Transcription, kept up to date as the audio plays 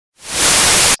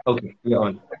Okay, we're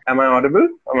on. Am I audible?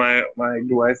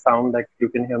 Do I sound like you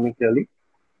can hear me clearly?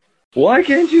 Why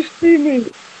can't you see me?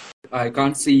 I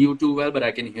can't see you too well, but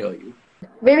I can hear you.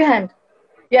 Wave your hand.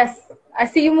 Yes. I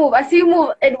see you move. I see you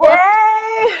move. It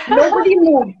worked. Nobody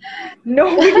moved.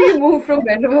 Nobody moved from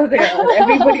wherever they are.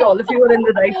 Everybody, all of you are in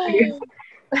the right place.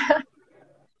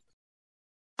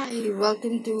 Hi,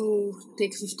 welcome to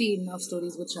Take 15 of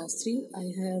Stories with Shastri. I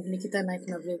have Nikita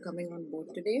Naiknavre coming on board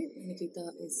today.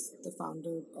 Nikita is the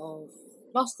founder of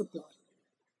Lost the Plot.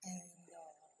 And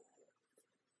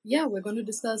yeah, we're going to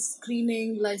discuss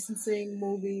screening, licensing,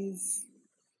 movies,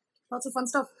 lots of fun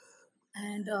stuff.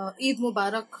 And Eid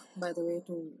Mubarak, by the way,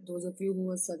 to those of you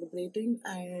who are celebrating.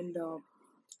 And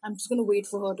I'm just going to wait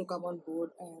for her to come on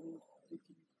board and we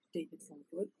can take it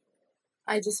forward.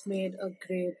 I just made a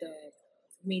great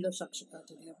meal of shakshaka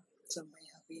today, so I'm very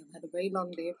happy. I've had a very long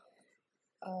day.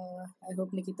 I hope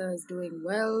Nikita is doing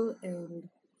well, and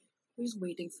we're just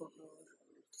waiting for her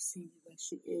to see where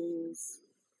she is.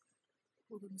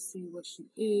 We're going to see what she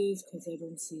is because I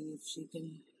don't see if she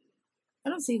can. I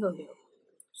don't see her here.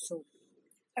 So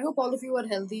I hope all of you are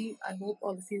healthy. I hope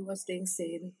all of you are staying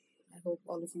sane. I hope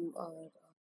all of you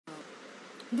are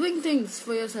doing things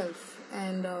for yourself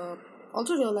and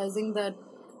also realizing that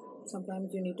sometimes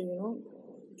you need to,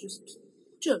 just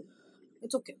chill.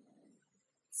 It's okay.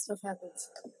 Stuff happens.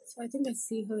 So I think I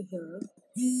see her here,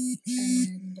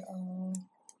 and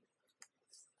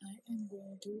I am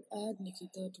going to add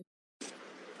Nikita to.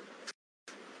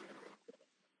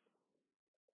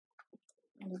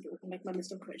 I'm going to open like my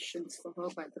list of questions for her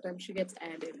by the time she gets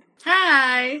added.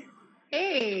 Hi.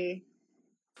 Hey,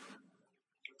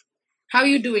 How are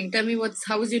you doing? Tell me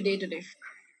how was your day today?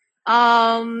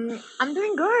 I'm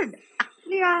doing good.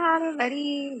 Actually, I had a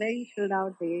very chilled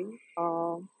out day.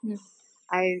 Hmm.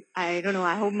 I don't know.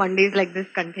 I hope Mondays like this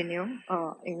continue,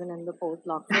 even in the post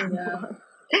lockdown. Yeah.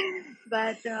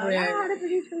 But Oh, yeah, yeah. I had a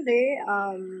pretty chill day.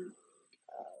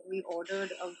 We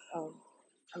ordered a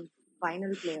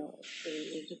vinyl player, so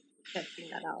we're just testing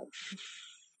that out.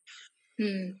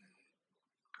 Hmm.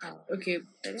 Okay.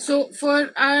 So, yeah. So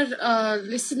for our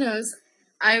listeners,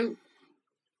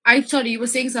 I'm sorry, you were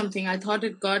saying something. I thought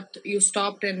you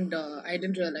stopped and I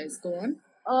didn't realize. Go on.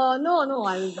 No,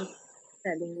 I was just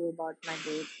telling you about my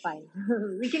day. It's fine.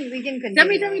 we can Tell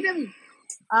me. continue. No, no, tell me.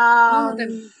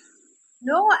 Um,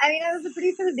 No, I mean it was a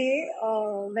pretty chill day,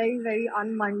 very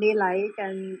on Monday like,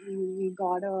 and we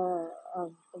got a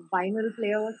vinyl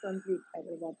player, so I'm pretty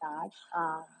excited about that.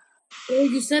 Oh,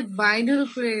 you said vinyl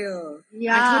player.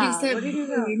 I thought you Yeah, said what did you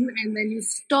know? wine and then you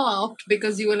stopped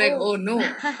because you were like, Oh, oh no.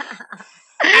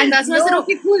 And that's why I said, no,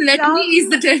 okay, cool, let me ease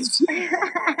the tension.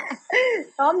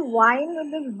 some wine with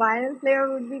this vinyl player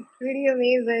would be pretty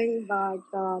amazing, but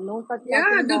no such luck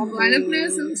Yeah, in dude, vinyl player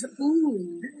Bombay. sounds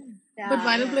cool. But Yeah,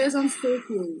 vinyl yeah, player sounds so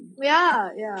cool. yeah.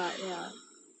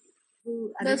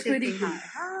 Ooh, That's Aditya, pretty say cool. hi.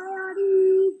 Hi,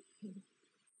 Adi.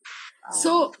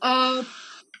 So,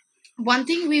 one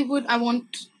thing I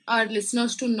want our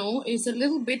listeners to know is a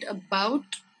little bit about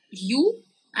you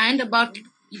and about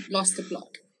Lost the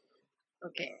Plot.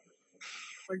 Okay,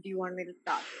 what do you want me to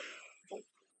start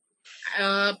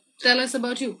with? Tell us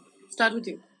about you. Start with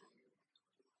you.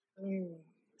 Mm.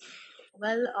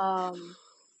 Well,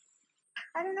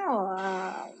 I don't know.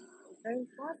 There's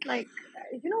not like,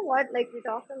 you know what? Like we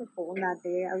talked on the phone that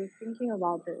day. I was thinking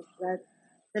about this. That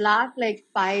the last like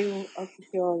 5 or 6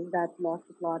 years that Lost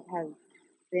the Plot has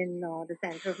been the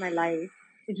center of my life.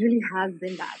 It really has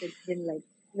been that. It's been like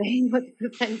very much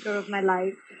the center of my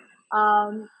life.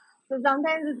 Um, so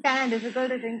sometimes it's kind of difficult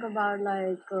to think about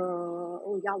like,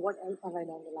 oh yeah, what else have I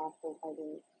done the last 4 5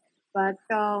 years?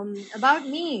 But about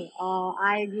me,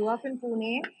 I grew up in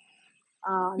Pune.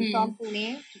 I'm Hmm. from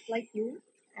Pune, just like you.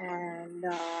 And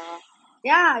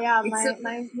yeah, It's a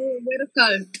my we're a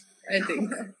cult, I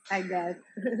think. I guess.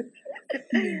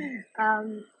 Hmm.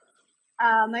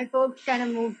 um, my folks kind of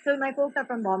moved. So my folks are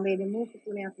from Bombay. They moved to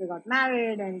Pune after they got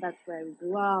married, and that's where we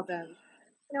grew up. And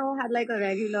had like a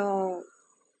regular,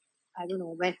 I don't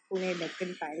know, West Pune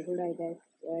Deccan childhood, I guess.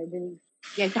 I didn't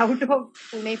get out of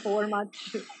Pune for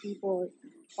much. People,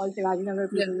 all Shivajinagar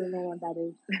Yeah. people will know what that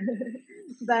is.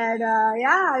 But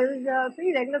yeah, it was a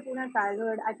pretty regular Pune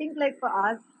childhood. I think like for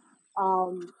us,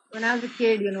 when I was a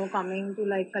kid, coming to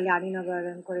like Kalyani Nagar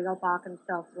and Koregaon Park and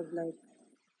stuff was like,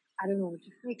 I don't know,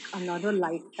 just like another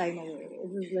lifetime away. It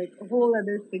was like a whole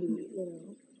other city.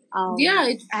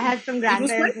 Yeah, I had some it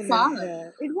was quite grandparents who lived far.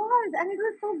 there. It was, and it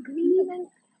was so green and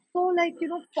so like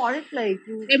forest-like.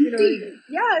 Empty.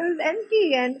 Yeah, it was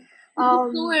empty and It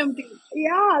was so um, empty.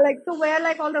 yeah, like so where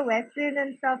like all the Western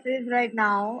and stuff is right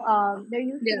now. There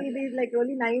used to Yeah. be these like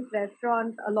really nice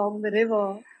restaurants along the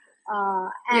river.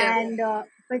 Yeah.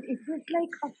 But it was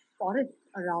like a forest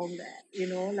around there,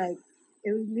 like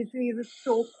it was literally, it was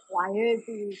so quiet.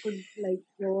 You could like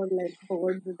hear like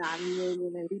birds and animals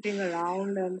and everything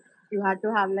around, and you had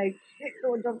to have like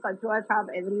shitloads of kachua chap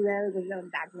everywhere because there were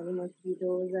that many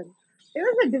mosquitoes, and it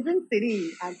was a different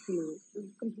city actually. It was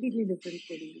a completely different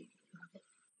city.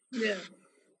 Yeah.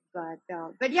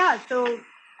 But yeah, so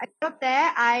I grew up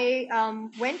there. I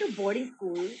went to boarding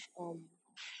school.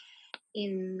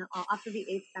 In After the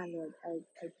eighth standard, I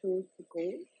chose to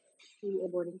go to a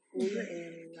boarding school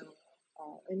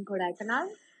in Kodaikanal.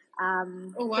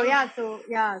 Oh So wow.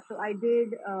 so I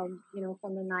did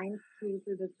from the ninth to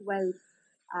the 12th,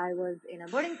 I was in a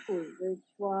boarding school, which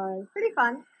was pretty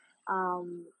fun.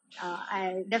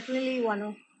 I definitely one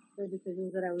of the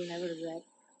decisions that I will never regret.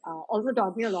 Also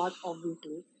taught me a lot,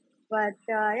 obviously, but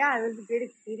yeah, it was a great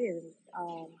experience.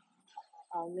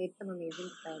 Made some amazing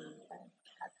friends, and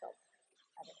that's all.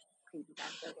 I don't know, crazy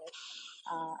times, I guess.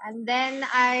 And then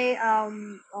I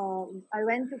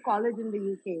went to college in the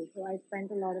UK, so I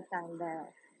spent a lot of time there.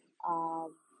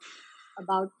 Um,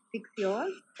 about 6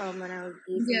 years from when I was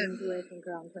Yeah. 18 to I think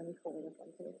around 24 or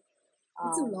something.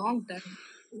 It's a Um, long time.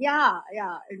 yeah,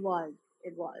 it was.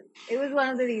 It was. It was one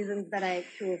of the reasons that I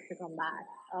chose to come back.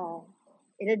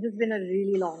 It had just been a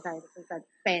really long time since I'd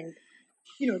spent,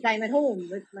 time at home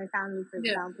with my family, for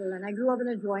Yeah. example. And I grew up in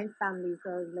a joint family, so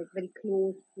I was like very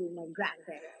close to my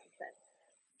grandparents.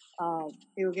 And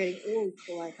they were getting old,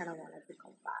 so I kind of wanted to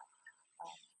come back.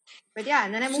 But yeah,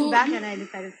 and then I moved So back and I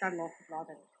decided to start Lost of Lot,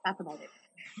 and that's about it.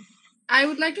 I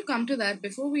would like to come to that.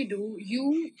 Before we do,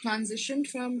 you transitioned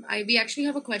from. We actually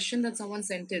have a question that someone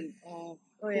sent in, Oh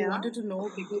who yeah, wanted to know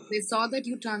because they saw that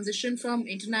you transitioned from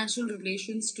international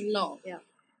relations to law. yeah,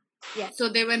 yes. So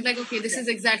they went like, okay, this is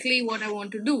exactly what I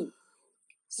want to do. Mm.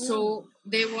 So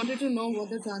they wanted to know what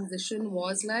the transition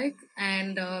was like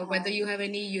and whether you have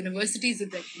any universities to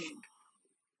recommend.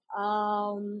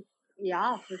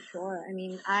 Yeah, for sure. I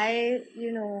mean, I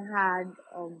had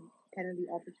kind of the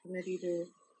opportunity to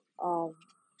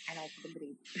and also the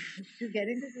brain to get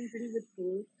into some pretty good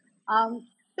schools.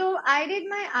 So I did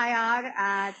my IR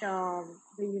at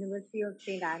the University of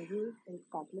St Andrews in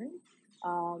Scotland.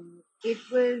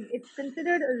 It's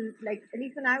considered like, at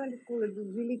least when I went to school, it was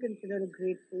really considered a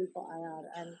great school for IR,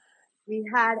 and we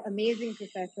had amazing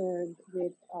professors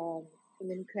with some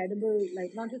incredible,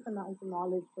 like, not just amounts of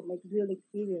knowledge, but like real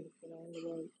experience, in the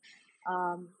world.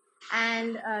 Um,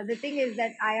 and the thing is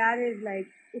that IR is like,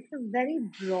 it's a very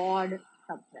broad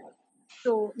subject.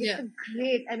 So it's Yeah. a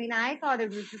great, I mean, I thought it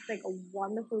was just like a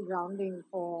wonderful grounding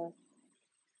for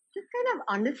just kind of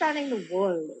understanding the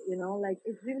world, like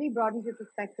it really broadens your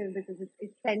perspective because it's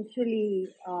essentially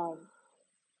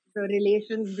the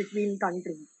relations between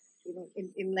countries,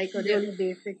 in like a Yeah. really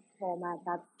basic format.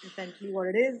 That's essentially what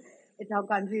it is. It's how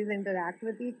countries interact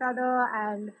with each other,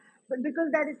 and but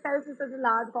because that itself is such a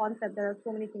large concept, there are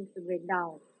so many things to break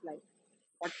down, like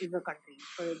what is a country,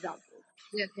 for example.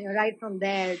 Yeah. Right from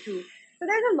there to, so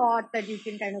there's a lot that you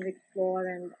can kind of explore,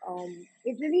 and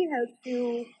it really helps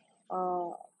you,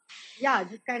 uh, yeah,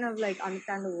 just kind of like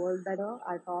understand the world better,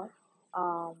 I thought.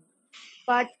 Um,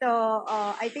 but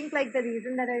I think like the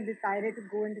reason that I decided to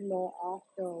go into law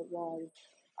after was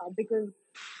because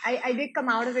I did come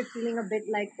out of it feeling a bit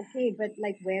like, okay, but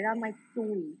like where are my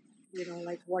tools?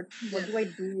 Like what Yeah. do I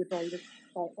do with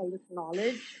all this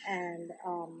knowledge? And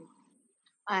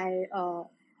I uh,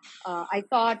 I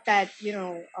thought that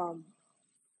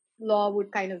law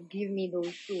would kind of give me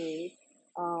those tools,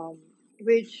 um,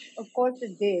 which of course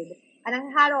it did. And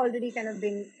I had already kind of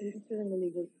been interested in the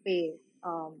legal space,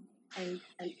 and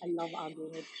I love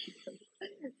arguing with people.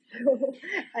 So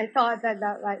I thought that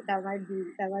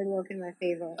might work in my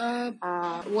favor. Uh,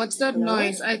 Uh, what's that Hello?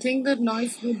 noise? I think that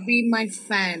noise would be my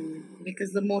fan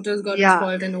because the motor's gotten Yeah.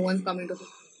 spoiled and no one's coming to.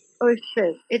 Oh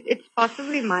shit. It's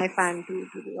possibly my fan too,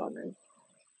 to be honest.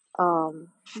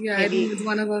 Yeah, I Maybe. think it's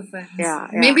one of our fans. Yeah.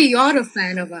 Maybe you're a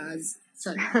fan of ours.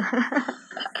 Sorry.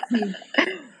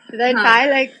 Should I Huh. try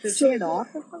like switching So it off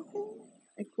or something?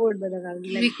 I could, but then I'll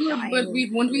be like we could, dying but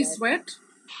in won't we sweat. sweat?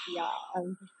 Yeah,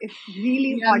 it's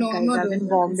really Yeah, hot, no, I'm guys. not I'm doing in that.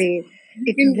 Bombay.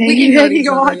 It's We very, can hear very each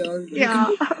other, hot. y'all. We Yeah.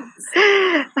 can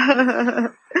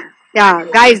Yeah, don't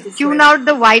want guys, us to tune sweat. out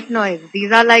the white noise.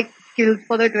 These are like skills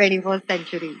for the 21st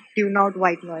century. Tune out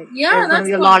white noise. Yeah, There's going to that's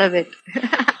be a lot fine. of it.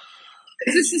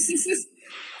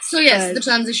 So yes, the But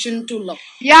transition to law.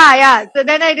 yeah. So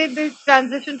then I did this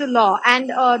transition to law, and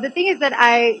the thing is that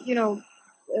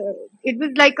it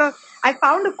was like I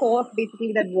found a course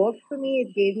basically that worked for me.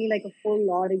 It gave me like a full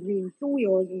law degree in 2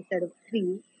 years instead of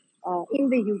 3. In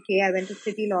the UK, I went to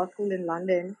City Law School in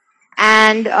London,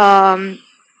 and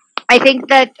I think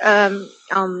that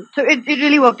so it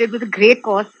really worked. It was a great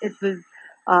course. It was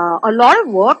a lot of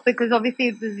work because obviously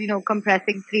it was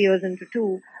compressing 3 years into two.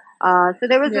 So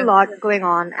there was a Yeah. lot going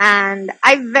on, and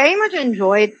I very much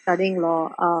enjoyed studying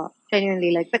law.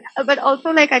 Genuinely, like, but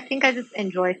also like I think I just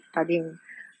enjoy studying.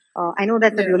 I know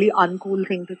that's a Yeah. really uncool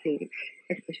thing to say,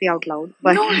 especially out loud,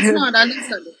 but No, it's not. I didn't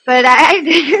study. but I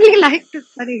really like to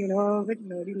study. A bit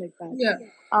nerdy like that. Yeah.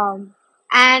 Um,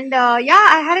 and yeah,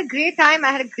 I had a great time.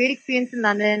 I had a great experience in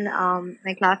London.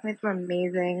 My classmates were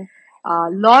amazing.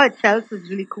 Law itself was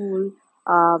really cool.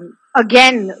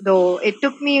 Again, though, it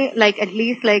took me like at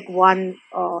least like one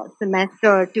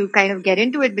semester to kind of get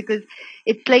into it because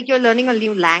it's like you're learning a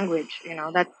new language.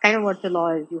 That's kind of what the law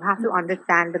is. You have to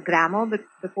understand the grammar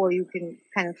before you can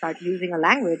kind of start using a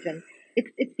language. And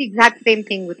it's the exact same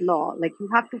thing with law. Like you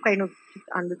have to kind of just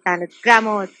understand its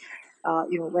grammar,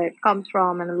 where it comes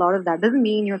from, and a lot of that doesn't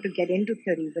mean you have to get into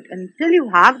theory, but until you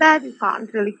have that, you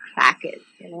can't really crack it.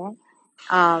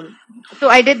 So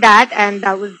I did that, and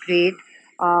that was great.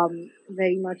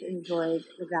 Very much enjoyed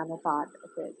the grammar part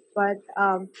of it, but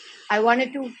I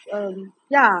wanted to,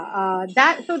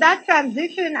 that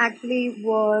transition actually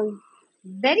was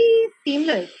very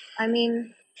seamless. I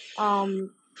mean, um,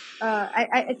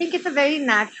 I think it's a very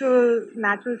natural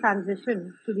transition,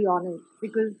 to be honest,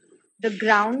 because the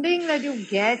grounding that you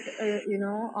get, in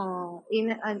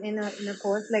a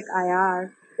course like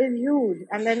IR is huge.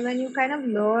 And then when you kind of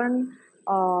learn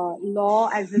law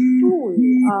as a tool,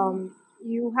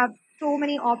 you have so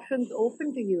many options open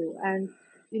to you, and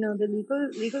the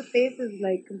legal space is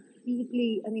like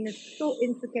completely. I mean, it's so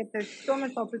intricate. There's so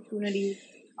much opportunity.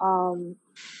 Um,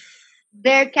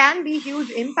 there can be huge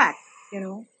impacts,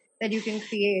 that you can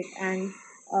create. And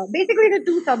basically, the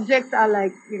two subjects are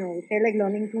like, they're like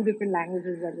learning two different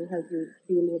languages that will help you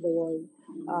deal with the world.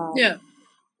 Yeah.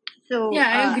 So, Yeah,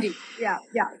 I agree. yeah.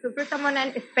 So for someone,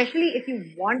 and especially if you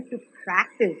want to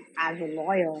practice as a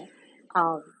lawyer,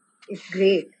 it's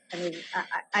great. I mean,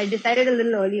 I decided a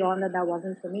little early on that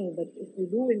wasn't for me, but if you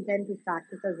do intend to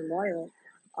practice as a lawyer,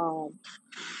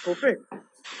 go for it.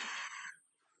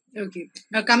 Okay.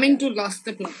 Now, coming to Lost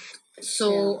the Plot.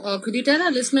 So, could you tell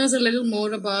our listeners a little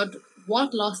more about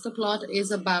what Lost the Plot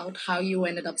is about, how you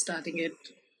ended up starting it,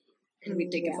 and we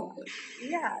take it Yeah. forward?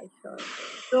 Yeah, sure.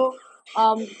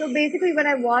 So basically, when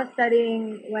I was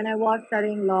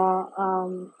studying law,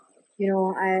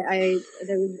 I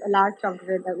there was a large chunk of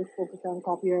it that was focused on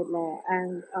copyright law,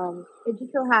 and it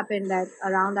just so happened that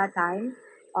around that time,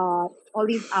 all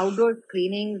these outdoor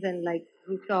screenings and like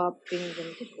rooftop things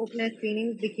and just open air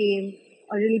screenings became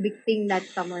a really big thing that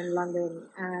summer in London,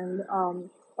 and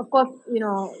of course,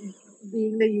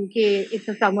 being the UK, it's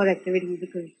a summer activity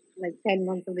because like 10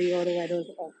 months of the year the weather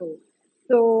is awful.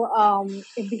 So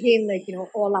it became like,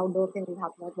 all outdoor things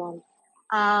happen at once.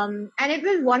 And it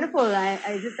was wonderful. I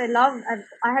love,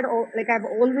 I had, like, I've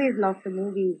always loved the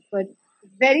movies, but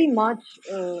very much,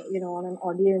 on an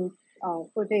audience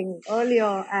footing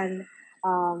earlier. And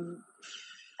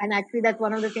actually that's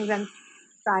one of the things I'm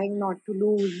trying not to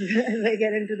lose as I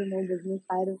get into the more business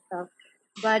side of stuff.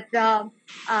 But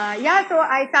yeah, so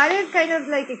I started kind of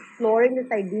like exploring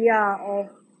this idea of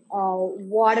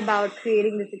what about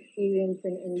creating this experience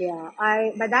in India.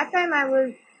 By that time I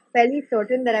was fairly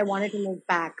certain that I wanted to move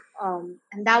back,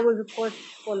 and that was of course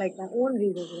for like my own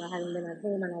reasons, having been at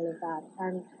home and all of that.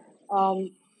 And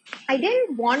um, I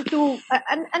didn't want to,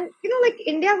 and like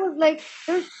India was like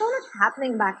there was so much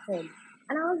happening back then,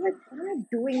 and I was like, what am I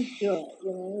doing here?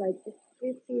 Like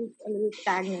this feels a little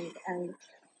stagnant, and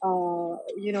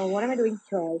what am I doing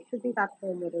here? I should be back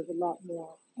home where there's a lot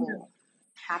more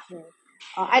happening.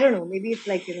 I don't know, maybe it's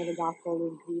like the grass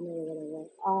always greener or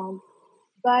whatever.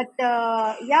 But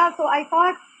yeah, so I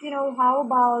thought, how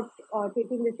about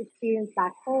taking this experience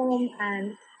back home?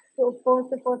 And so, of course,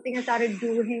 the first thing I started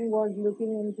doing was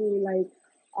looking into like,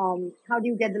 how do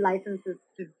you get the licenses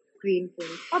to screen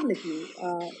films publicly?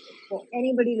 For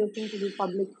anybody looking to do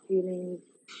public screenings,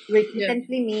 which Yeah.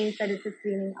 essentially means that it's a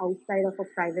screening outside of a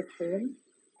private film.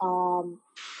 Um,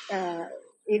 uh,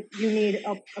 if you need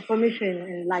a permission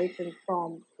and license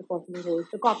from the person who holds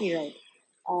the copyright.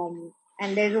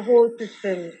 And there's a whole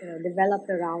system developed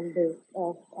around this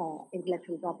of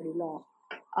intellectual property law.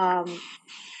 Um,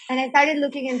 and I started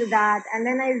looking into that, and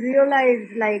then I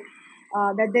realized like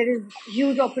that there is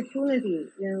huge opportunity,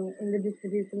 in the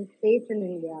distribution space in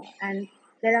India, and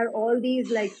there are all these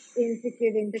like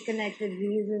intricate, interconnected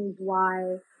reasons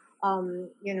why,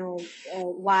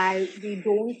 why we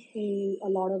don't see a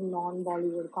lot of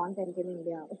non-Bollywood content in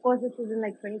India. Of course, this was in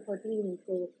like 2014,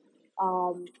 so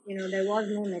there was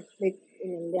no Netflix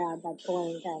in India at that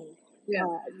point, and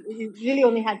Yeah. it really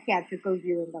only had theatrical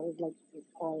view, and that was like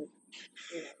all,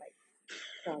 like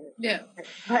sorry. Yeah.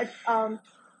 But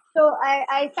so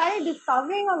I started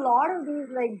discovering a lot of these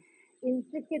like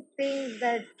intricate things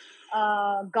that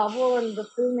govern the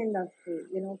film industry,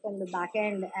 from the back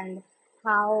end, and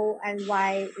how and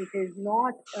why it is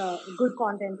not good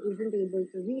content isn't able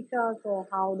to reach us, or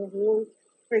how the whole,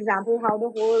 for example, how the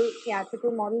whole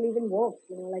theatrical model even works,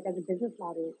 like as a business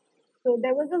model. So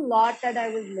there was a lot that I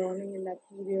was learning in that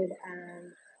period,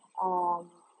 and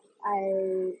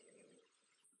I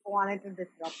wanted to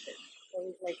disrupt it. There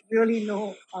was like really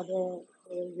no other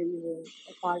reason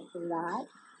apart from that.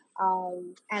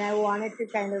 And I wanted to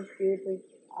kind of create this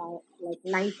like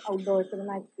nice outdoor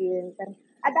cinema experience. And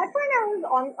at that point, I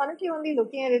was honestly only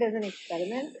looking at it as an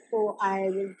experiment. So I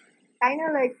was kind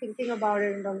of like thinking about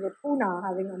it in terms of Pune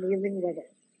having amazing weather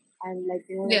and like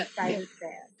Yeah. try to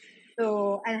share.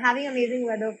 So and having amazing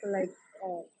weather for like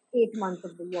 8 months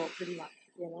of the year, pretty much.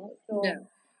 Yeah. So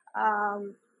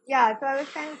yeah, so I was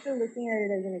kind of still looking at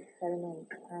it as an experiment,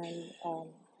 and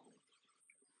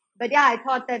but yeah, I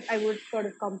thought that I would sort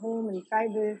of come home and try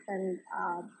this, and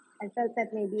I felt that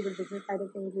maybe the business side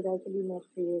of things would also be more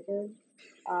creative,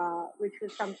 which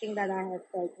was something that I had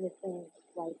felt missing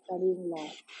while studying law.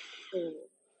 So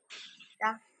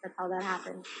yeah, that's how that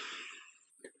happened.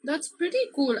 That's pretty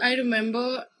cool. I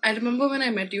remember when I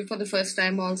met you for the first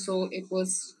time also, it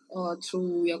was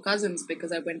through your cousins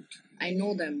because I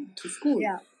know them through school.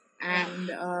 Yeah, yeah.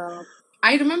 And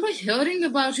I remember hearing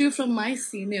about you from my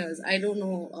seniors. I don't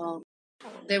know.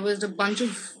 There was a bunch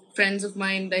of friends of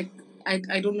mine, like,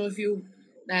 I don't know if you,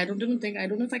 I don't even think, I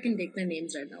don't know if I can take their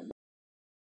names right now.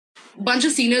 Bunch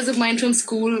of seniors of mine from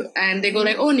school, and they go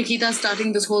like, "Oh, Nikita's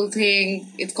starting this whole thing.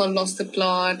 It's called Lost the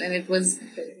Plot," and it was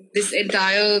this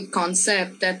entire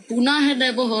concept that Pune had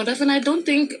never heard of, and I don't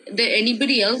think that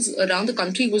anybody else around the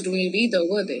country was doing it either,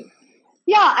 were they?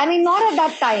 Yeah, I mean, not at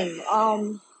that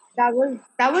time. That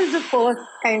was the first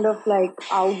kind of like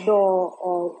outdoor,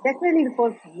 or definitely the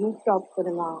first rooftop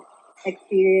cinema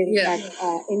experience Yeah,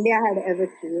 that India had ever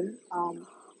seen.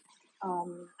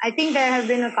 I think there have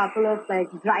been a couple of like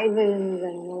drive-ins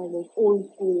and those old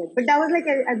school, but that was like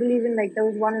I believe in like there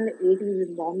was one in the 80s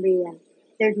in Bombay, and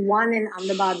there's one in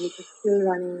Ahmedabad which is still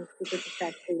running super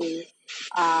successfully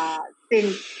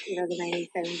since the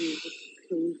 1970s. It's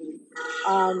crazy.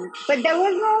 But there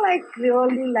was no like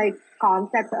really like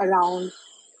concept around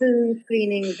film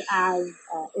screenings as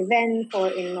events or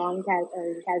in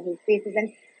non-casual spaces,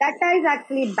 and that ties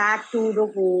actually back to the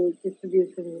whole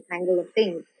distribution angle of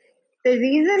things. The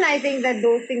reason I think that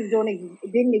those things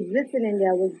didn't exist in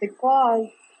India was because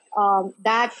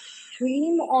that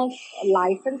stream of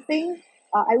licensing,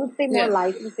 I would say more yeah,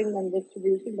 licensing than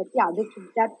distribution, but yeah,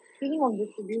 that stream of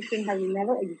distribution has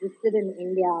never existed in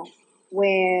India,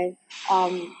 where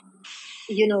um,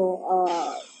 you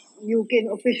know, you can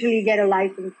officially get a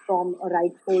license from a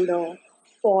rights holder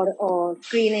for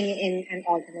screening in an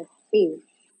alternate space.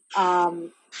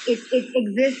 Um, it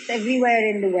exists everywhere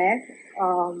in the West.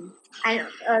 And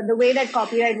the way that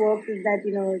copyright works is that,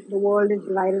 the world is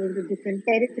divided into different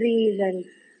territories, and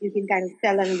you can kind of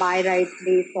sell and buy rights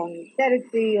based on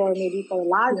territory, or maybe for a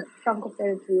large yeah. chunk of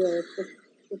territory, or a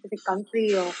specific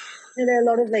country, or there are a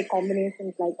lot of like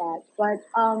combinations like that.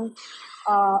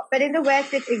 But in the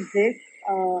West, it exists.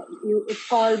 It's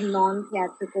called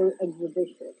non-theatrical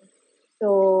exhibition.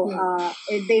 So Hmm.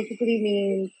 it basically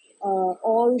means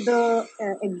all the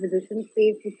exhibition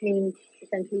space, which means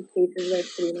essentially spaces where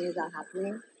screenings are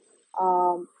happening,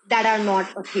 that are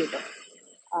not a theater.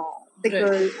 Right.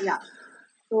 Because yeah,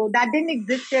 so that didn't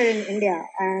exist here in India,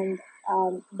 and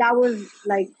that was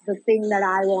like the thing that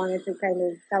I wanted to kind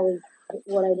of. That was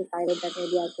what I decided that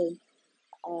maybe I could,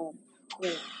 um, you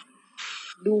know,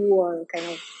 do or kind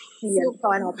of see and So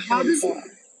saw an how opportunity does it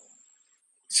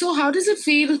for. how does it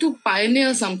feel to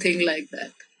pioneer something like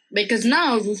that? Because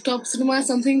now rooftop cinema is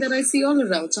something that I see all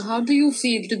around. So how do you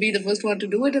feel to be the first one to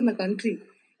do it in the country?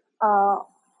 Uh,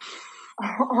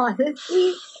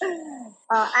 Honestly,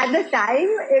 at the time,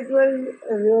 it was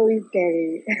really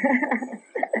scary.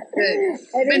 Right.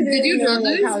 I But didn't did really you know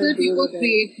like realize how to that you deal were with it.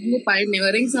 creating,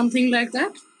 pioneering something like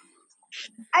that?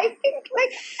 I think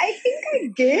I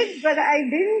did, but I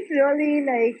didn't really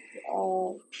like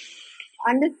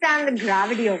understand the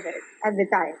gravity of it at the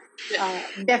time.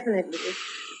 Definitely,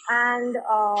 and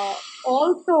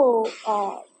also,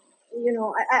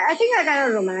 I think I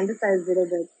kind of romanticized it a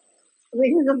bit,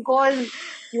 which is of course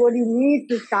what you need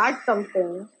to start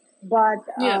something. But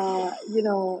Yeah.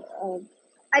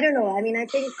 I don't know. I mean, I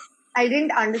think I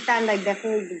didn't understand like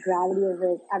definitely the gravity of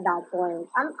it at that point.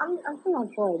 I'm still not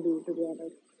sure I do, to be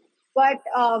honest. But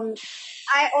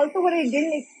what I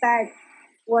didn't expect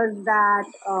was that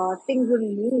things would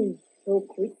move so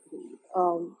quickly.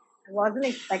 I wasn't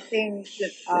expecting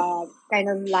kind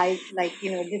of like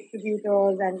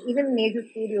distributors and even major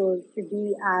studios to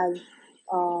be as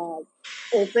uh,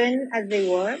 open as they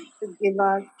were to give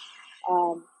us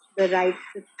the rights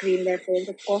to screen their films.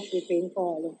 Of course, we're paying for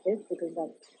all of this because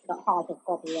that's the heart of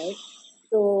copyright.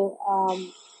 So,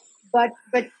 but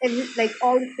like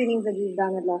all the screenings that we've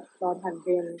done at Lost Plot have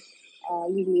been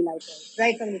legally licensed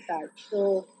right from the start.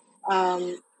 So,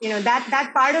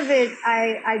 that part of it,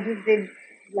 I just did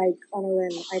like on a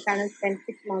whim. I kind of spent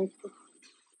 6 months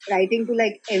writing to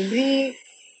like every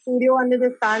studio under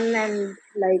the sun and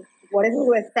like whatever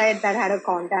website that had a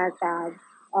contact tag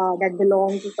that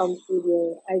belonged to some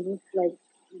studio. I just like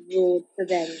wrote to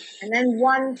them, and then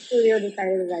one studio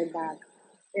decided to write back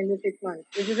in the 6 months,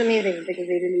 which is amazing because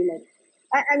they really like.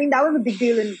 I mean, that was a big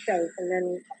deal in itself, and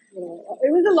then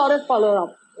it was a lot of follow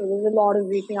up. It was a lot of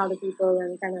reaching out to people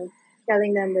and kind of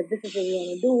telling them that this is what we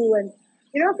want to do, and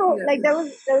so like there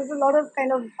was a lot of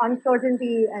kind of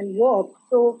uncertainty and work.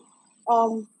 So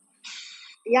um,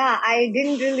 yeah, I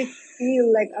didn't really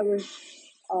feel like I was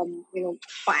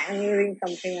pioneering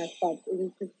something as such.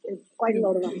 It's quite a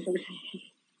lot of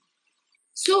uncertainty.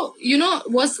 So,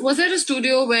 was there a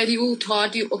studio where you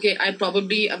thought I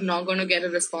probably am not going to get a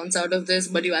response out of this,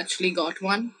 but you actually got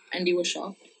one and you were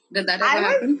shocked? Did that ever I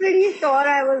was happen? pretty sure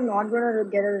I was not going to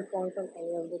get a response from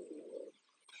any of the studios,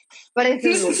 but I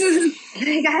still wrote.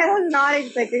 Like I was not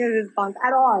expecting a response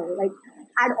at all, like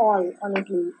at all,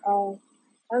 honestly.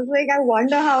 I was like, I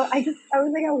wonder how. I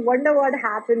was like, I wonder what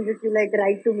happens if you like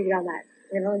write to Miramax,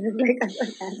 just like as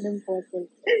a random person.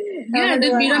 I Yeah, wonder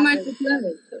did what Miramax happens.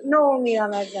 reply? No,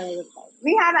 Miramax never replied.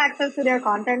 We have access to their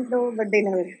content though, but they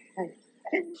never replied.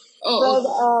 Oh, So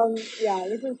okay. yeah,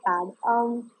 this is sad.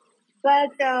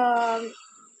 But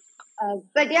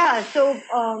but yeah, so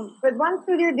but one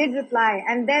studio did reply,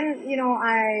 and then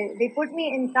they put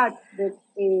me in touch with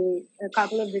a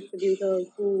couple of distributors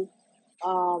who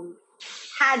um,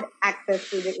 had access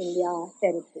to the India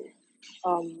territory,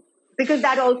 because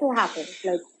that also happens.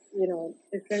 Like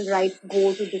different rights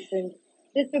go to different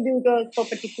distributors for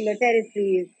particular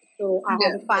territories. So I had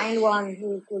Yeah. to find one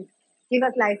who could give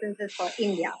us licenses for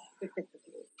India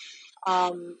specifically.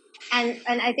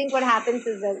 And I think what happens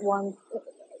is that once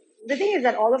the thing is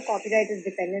that all of copyright is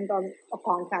dependent on a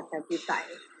contract that you sign.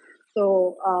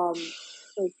 So,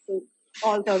 so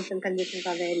all terms and conditions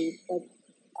are varied.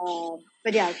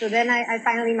 But yeah, so then I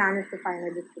finally managed to find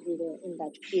a distributor in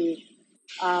that case.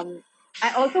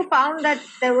 I also found that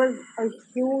there was a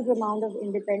huge amount of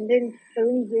independent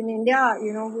films in India,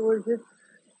 who were just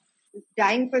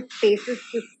dying for spaces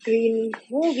to screen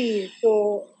movies.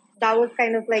 So that was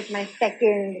kind of like my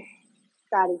second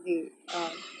strategy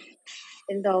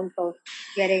in terms of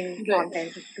getting Right.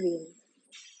 content to screen,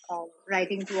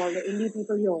 writing to all the indie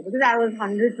people here, because I was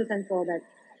 100% sure that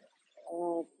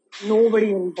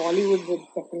nobody in Bollywood would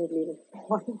definitely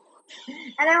respond.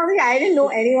 And I didn't know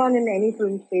anyone in any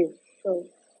film space. So,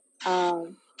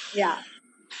 yeah.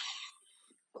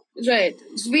 Right.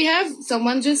 So we have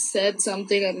someone just said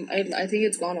something. I think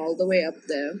it's gone all the way up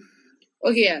there.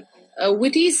 Okay, yeah. A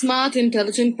witty, smart,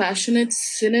 intelligent, passionate,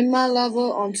 cinema lover,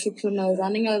 entrepreneur,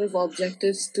 running out of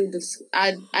adjectives to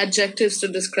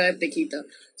describe Nikita.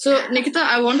 So, Nikita,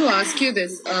 I want to ask you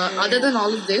this. Other than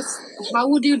all of this, how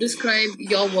would you describe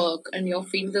your work and your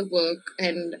field of work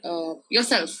and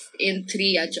yourself in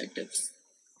 3 adjectives?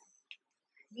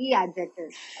 The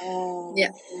adjectives.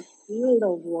 Yeah. Field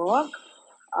of work.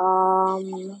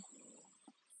 Um,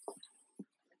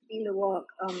 Field of work.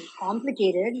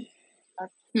 Complicated.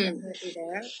 That's Hmm. definitely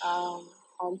there.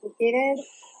 Complicated.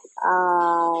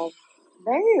 Uh,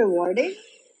 Very rewarding.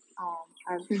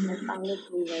 I found it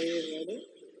to be very rewarding.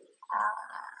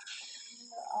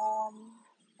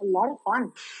 A lot of fun.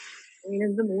 I mean,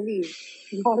 it's the movies.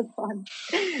 A lot of fun.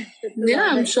 Yeah,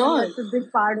 I'm sure. That's a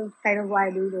big part of kind of why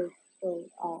I do this. So,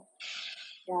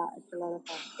 yeah, it's a lot of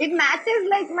fun. It matches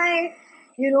like my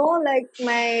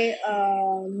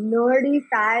nerdy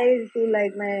side to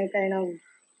like my kind of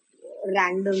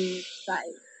random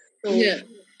side. So, Yeah.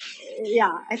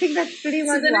 yeah, I think that's pretty So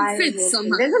much then it why it fits works.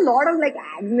 somehow. There's a lot of like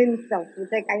admin stuff, which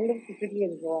I kind of secretly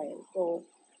enjoy. So,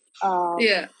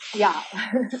 Yeah. yeah,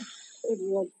 it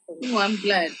works for me. Oh, I'm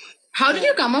glad. How did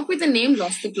you come up with the name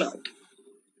Lost the Plot?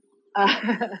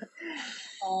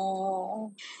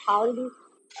 How did you?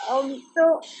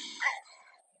 So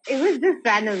it was just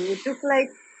random. It took like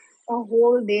a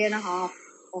whole day and a half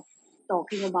of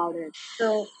talking about it.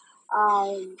 So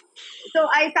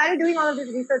I started doing all of this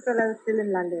research while I was still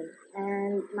in London,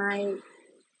 and my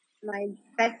my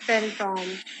best friend from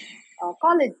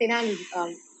college, St. Andrews,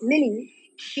 Lily,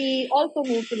 she also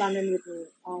moved to London with me.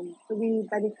 So we,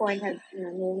 by this point, had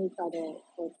known each other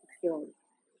for 6 years.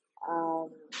 Um,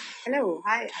 hello,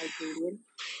 hi, Julian.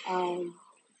 Um,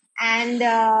 and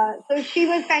so she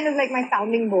was kind of like my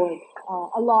sounding board.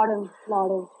 A lot of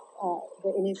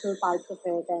the initial parts of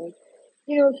it, and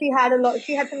she had a lot.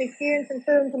 She had some experience in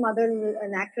film. Some other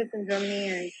an actress in Germany,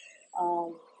 and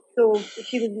so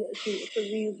she was. So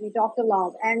we talked a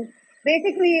lot, and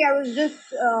basically I was just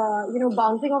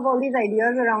bouncing off all these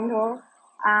ideas around her,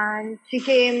 and she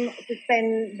came to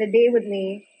spend the day with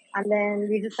me, and then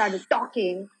we just started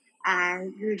talking,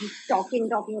 and we were just talking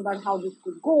about how this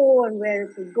could go and where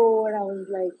it could go, and I was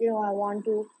like, I want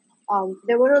to.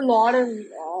 There were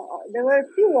there were a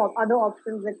few other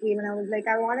options that came, and I was like,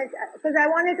 because I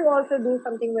wanted to also do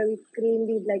something where we screen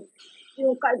these like,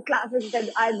 cult classics that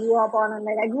I grew up on, and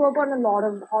like I grew up on a lot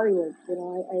of Hollywood,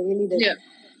 I really did. Yeah.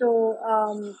 So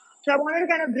I wanted to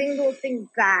kind of bring those things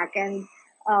back and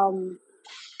um,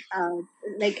 uh,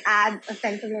 like add a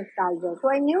sense of nostalgia. So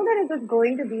I knew that it was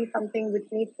going to be something which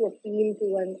needs to appeal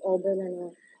to an urban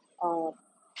and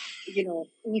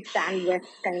east and west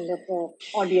kind of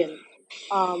audience.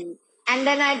 Um, and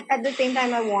then at the same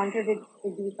time, I wanted it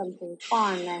to be something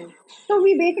fun. And so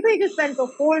we basically just spent the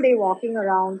whole day walking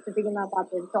around, sitting in our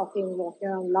apartment, talking, walking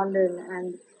around London.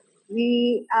 And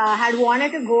we had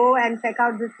wanted to go and check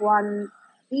out this one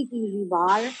speakeasy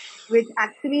bar, which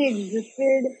actually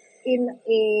existed in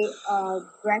a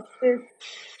breakfast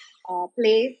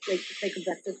place, like it's like a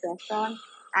breakfast restaurant.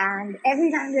 And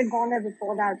every time we had gone there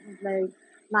before that, it was like,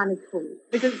 man, it's full.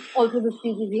 Because also the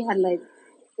speakeasy had like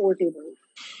 4 tables.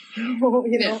 So,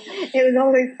 Yeah. it was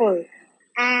always full.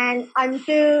 And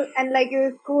like it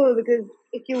was cool because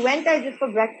if you went there just for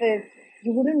breakfast,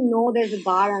 you wouldn't know there's a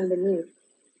bar underneath.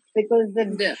 Because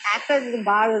the Yeah. access to the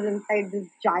bar was inside this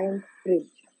giant fridge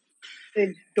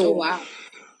Oh door. wow.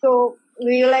 So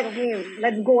we were like, okay,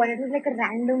 let's go. And it was like a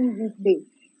random weekday.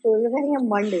 So it was like a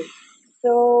Monday.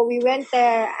 So we went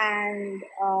there and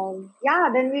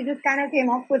then we just kind of came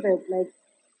up with it. Like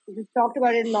we just talked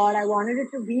about it a lot. I wanted it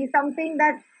to be something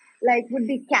that like would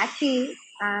be catchy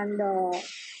and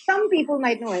some people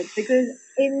might know it because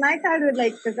in my childhood,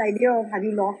 like this idea of have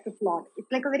you lost the plot?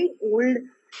 It's like a very old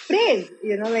phrase,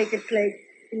 like it's like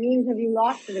it means have you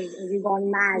lost it? Have you gone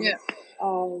mad? Yeah.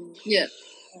 Um, Yeah.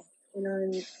 in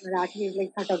Marathi is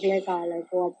like "Khatakle ka," like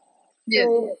what? Yeah.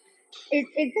 So it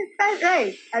just felt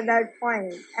right at that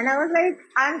point, and I was like,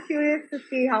 I'm curious to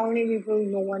see how many people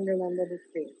no one remember this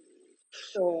thing.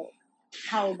 So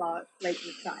how about like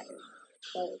we try it?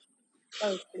 So that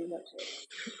was pretty much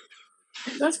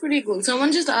it. That's pretty cool.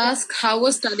 Someone just asked how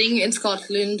was studying in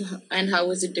Scotland and how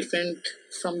was it different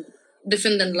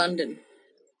than London?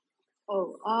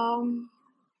 Oh,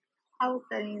 how was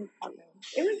studying in Scotland?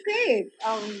 It was great.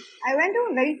 I went to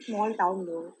a very small town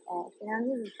though. St.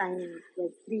 Andrews is tiny,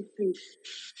 like 3 streets.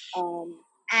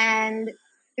 And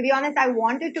to be honest, I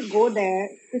wanted to go there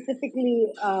specifically.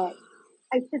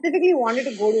 I specifically wanted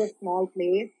to go to a small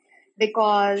place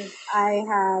because I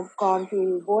have gone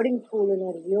to boarding school in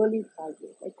a really small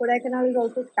place. Like Kodaikanal is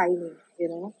also tiny,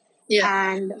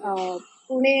 Yeah. and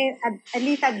Pune, at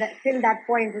least till that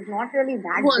point, was not really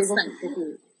that Was big of a tiny.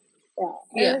 city. Yeah,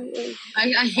 Yeah. it was,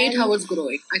 I hate and how it's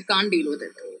growing. I can't deal with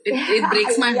it. It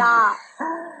breaks my heart.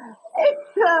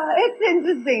 yeah, it's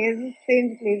interesting. It's a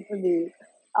strange place to be.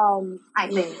 I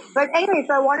think. But anyway,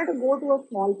 so I wanted to go to a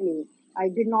small place. I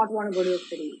did not want to go to a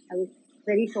city. I was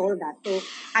very sure of that. So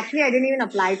actually, I didn't even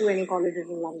apply to any colleges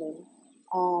in London.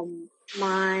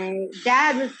 My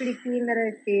dad was pretty keen that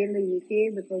I stay in the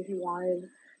UK because he wanted,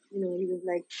 he was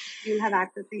like, you'll have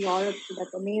access to Europe, so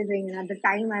that's amazing. And at the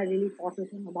time, I really fought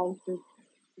with him about this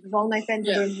because all my friends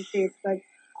were Yeah. going to the States.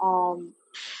 Um,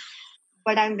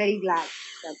 but I'm very glad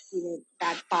that he made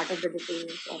that part of the decision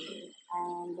for me.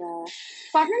 And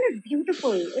Scotland is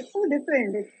beautiful. It's so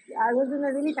different. I was in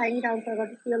a really tiny town, so I got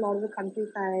to see a lot of the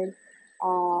countryside.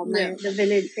 Yeah. The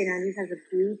village, St. Andrews, has a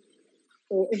beach.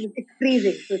 So it's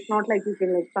freezing. So it's not like you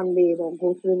can like sunbathe or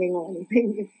go swimming or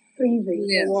anything. It's freezing.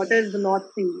 Yeah. The water is the North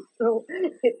Sea. So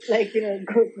it's like, it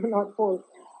goes to the North Pole.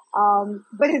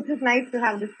 But it's just nice to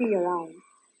have the sea around.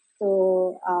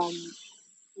 So,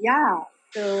 yeah,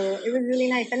 so it was really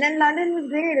nice. And then London was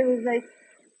great. It was like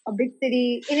a big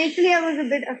city. Initially, I was a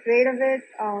bit afraid of it.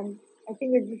 I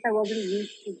think it's just I wasn't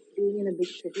used to being in a big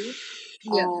city.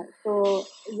 Yeah. So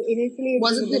initially it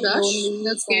Was was it a the bit rush lonely,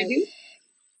 that scared but you?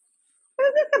 it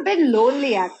was just a bit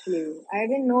lonely actually. I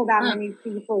didn't know that Ah, many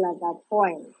people at that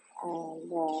point.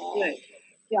 And right.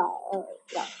 yeah.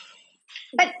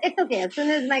 But it's okay. As soon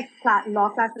as my law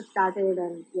classes started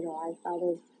and, I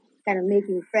started kind of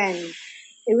making friends.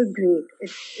 It was great.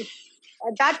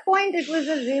 At that point, it was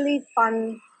a really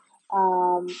fun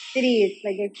city. It's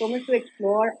like there's so much to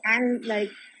explore, and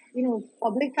like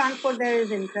public transport there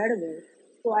is incredible.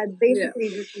 So I Yeah. basically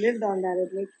just lived on that.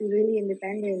 It makes you really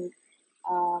independent.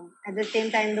 At the same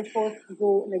time, the first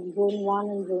like zone one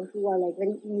and zone two are like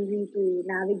very easy to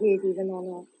navigate, even on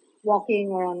a walking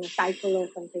or on a cycle or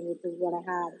something, which is what I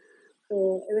had.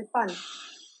 So it was fun.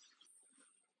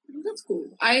 That's cool.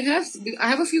 I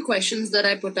have a few questions that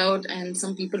I put out, and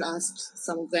some people asked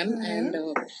some of them, and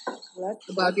Let's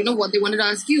about what they wanted to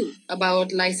ask you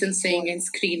about licensing and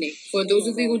screening. For those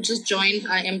of you who just joined,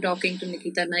 I am talking to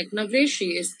Nikita Naiknavre.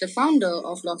 She is the founder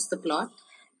of Lost the Plot,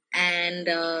 and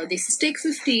this is take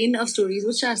 15 of Stories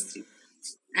with Shastri.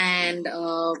 And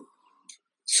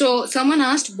so someone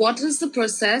asked, what is the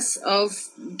process of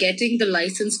getting the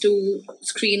license to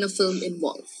screen a film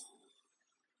involve?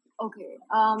 Okay.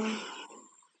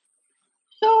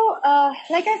 So,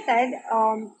 like I said,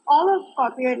 all of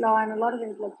copyright law and a lot of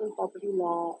intellectual property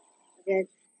law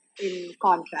gets in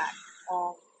contract.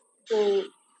 So, the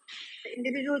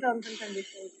individual terms and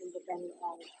conditions will depend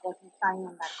on what you sign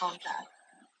on that contract.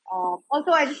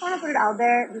 Also, I just want to put it out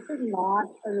there, this is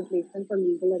not a replacement for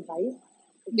legal advice.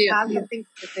 If you have something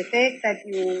specific that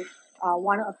you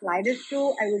want to apply this to,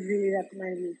 I would really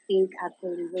recommend you take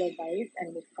actual legal advice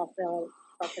and discuss the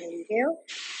stuff in detail.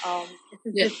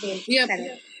 This is just me kind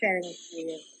of sharing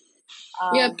experience.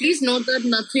 Please note that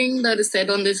nothing that is said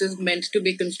on this is meant to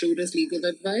be construed as legal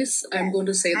advice. I'm going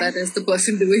to say that as the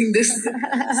person doing this.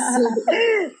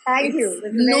 Thank you.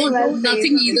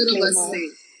 Nothing either of us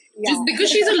say. Just because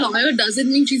she's a lawyer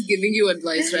doesn't mean she's giving you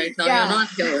advice right now. You're not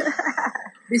here.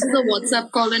 This is a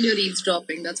WhatsApp call and you're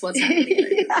eavesdropping. That's what's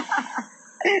happening.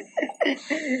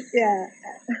 Yeah.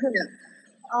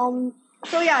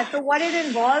 So what it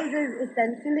involves is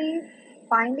essentially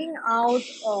finding out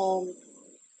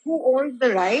who owns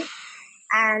the right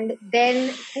and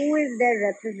then who is their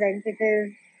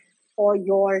representative for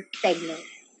your segment.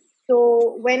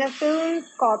 So when a film's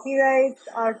copyrights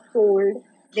are sold,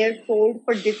 they're sold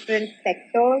for different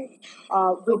sectors,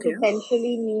 which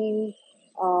essentially means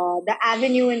the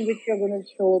avenue in which you're going to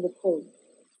show the film.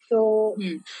 So,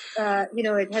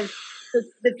 it has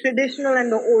the traditional and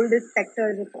the oldest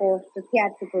sector is, of course, the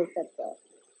theatrical sector.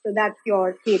 So that's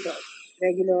your theater,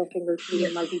 regular single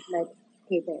screen, multiplex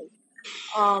theaters.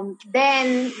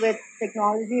 Then with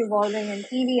technology evolving and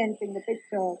TV entering the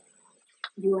picture,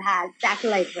 you had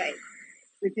satellite rights,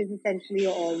 which is essentially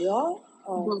all your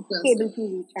cable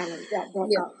TV channels,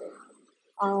 broadcasting.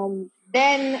 So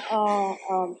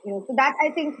that I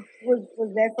think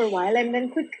was there for a while, and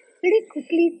then pretty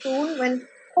quickly soon, when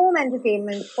home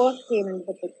entertainment first came into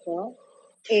the picture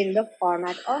in the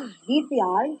format of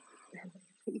VCR.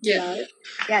 Yes,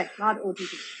 not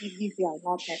OTT, VCR,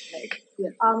 not Netflix.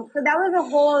 So that was a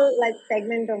whole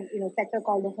segment of sector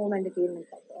called the home entertainment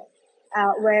sector,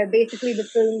 where basically the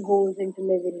film goes into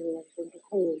living rooms, into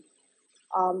homes.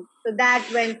 So that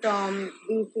went from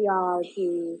VCR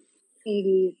to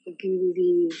CDs to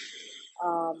DVDs,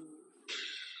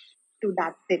 to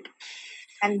that's it.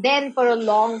 And then for a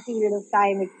long period of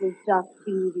time, it was just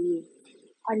DVDs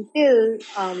until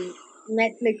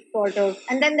Netflix sort of,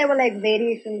 and then there were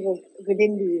variations of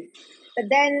within these. But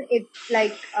then it's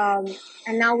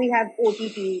and now we have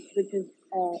OTT, which is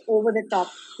over the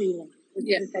top streaming, which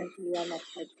is essentially a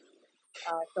Netflix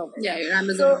service. Yeah, your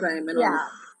Amazon Prime and all.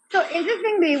 So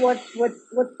interestingly, what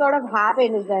sort of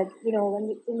happened is that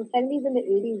when in the 70s and the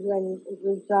 80s, when it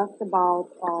was just about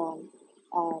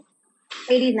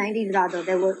 80s, 90s rather,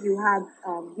 you had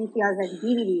VCRs and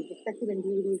DVDs, especially when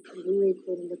DVDs and Blu-rays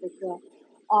came in the picture.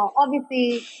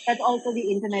 Obviously, that's also the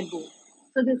internet boom.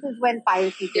 So this is when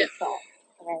piracy takes off,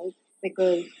 right?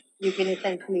 Because you can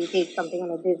essentially take something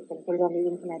on a disc and put it on the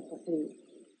internet for free.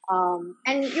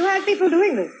 And you had people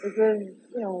doing this because,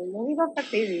 movies are so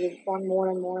crazy. They want more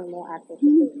and more and more access to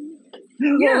film.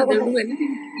 Yeah, they'll do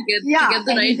anything to get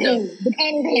the right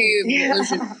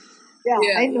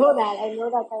I know that. I know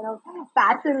that kind of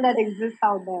passion that exists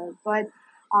out there. But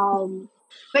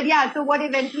so what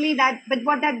that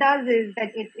does is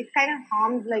that it kind of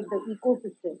harms the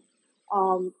ecosystem.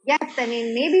 Yes, I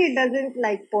mean, maybe it doesn't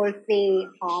per se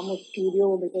harm a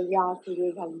studio because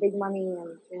studios have big money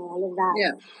and all of that.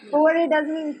 Yeah. But what it does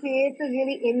mean creates a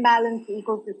really imbalanced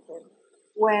ecosystem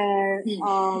where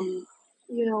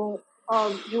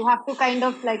you have to kind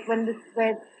of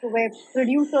where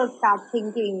producers start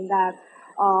thinking that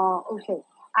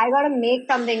I gotta make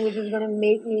something which is gonna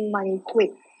make me money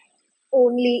quick,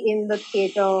 only in the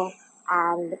theater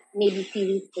and maybe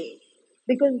TV space.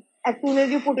 Because as soon as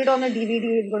you put it on a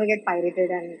DVD, it's going to get pirated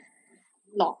and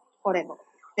lost. forever.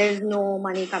 There's no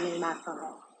money coming back from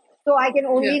it. So I can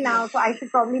only now, so I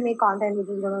should probably make content which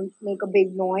is going to make a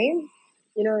big noise,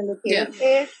 in the theater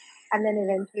space, and then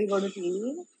eventually go to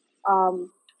TV.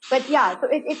 But yeah, so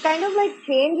it kind of like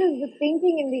changes the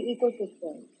thinking in the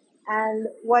ecosystem. And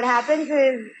what happens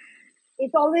is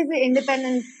it's always the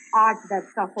independent art that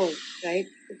suffers, right?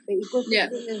 If the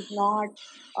ecosystem is not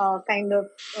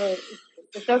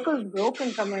the circle's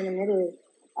broken somewhere in the middle,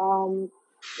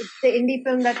 it's the indie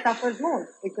film that suffers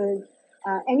most because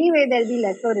anyway there'll be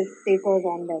lesser risk takers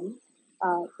on them.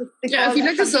 I feel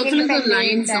like the circle is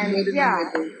aligned somewhere in the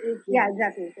middle. Yeah,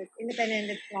 exactly. So it's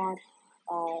independent. It's not,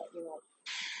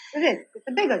 risk. It's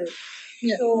a bigger risk.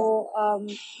 Yeah. So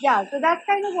so that's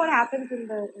kind of what happens in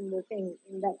the thing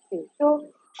in that space.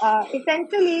 So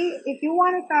essentially, if you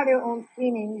want to start your own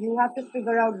streaming, you have to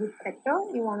figure out which sector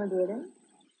you want to do it in.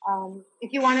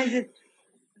 If you want to just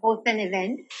host an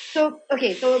event, so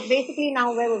basically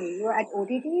now where were we? We were at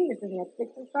OTT, which is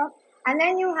Netflix and stuff, and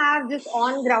then you have just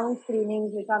on ground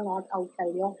screenings which are not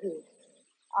outside your house.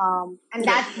 And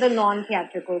that's the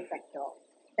non-theatrical sector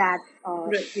that,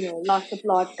 Lost the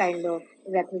Plot kind of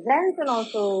represents and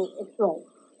also exploits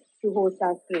to host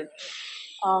our screen.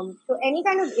 So any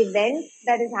kind of event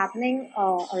that is happening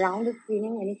around the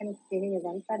screening, any kind of screening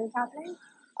event that is happening,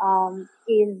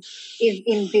 is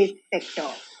in this sector,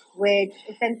 which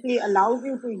essentially allows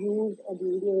you to use a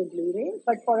DVD or a Blu-ray,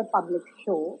 but for a public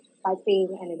show by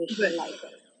paying an additional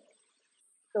license.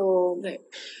 So, yeah.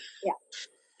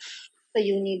 So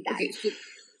you need that. Okay,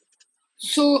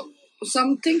 so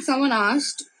something someone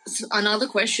asked, another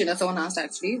question that someone asked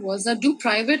actually was that do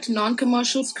private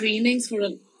non-commercial screenings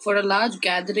for a large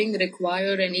gathering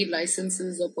require any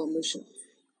licenses or permissions?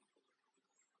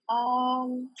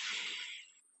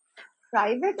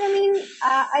 Private, I mean,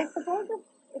 I suppose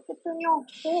if it's in your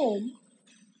home.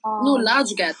 No,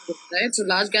 large gathering, right? So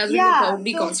large gathering will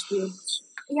probably constitute.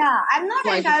 Yeah, I'm not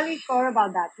entirely sure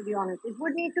about that, to be honest. It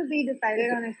would need to be decided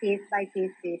on a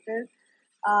case-by-case basis.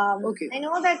 I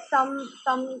know that some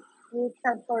groups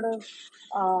have sort of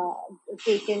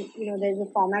taken, there's a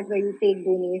format where you take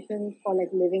donations for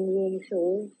like living room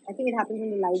shows. I think it happens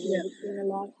in the live music scene a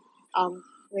lot,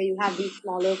 where you have these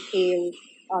smaller scale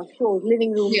shows,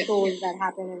 living room shows that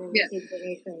happen and then you take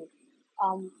donations.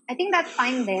 I think that's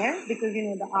fine there because,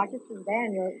 the artist is there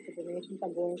and the donations are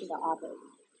going to the artist.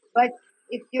 But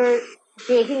if you're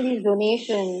taking these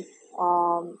donations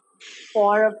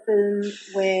for a film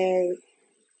where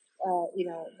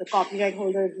the copyright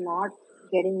holder is not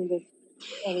getting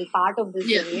any part of this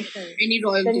donation, any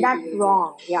royalty, then that's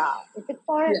wrong. Yeah, if it's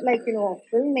for a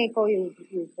filmmaker you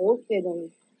hosted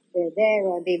and they're there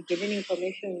or they've given you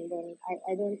permission, then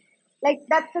I don't like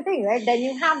that's the thing, right? Then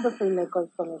you have the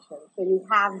filmmaker's permission, so you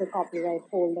have the copyright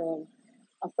holder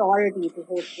authority to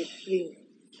host the screen.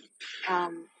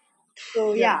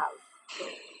 So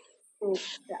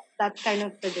that's kind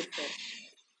of the difference.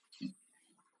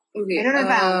 Okay. I don't know if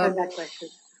I answered that question.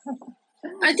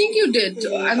 I think you did.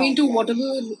 I mean, to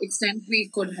whatever extent we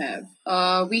could have.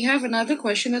 We have another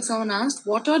question that someone asked.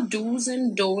 What are do's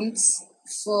and don'ts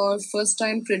for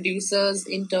first-time producers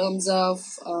in terms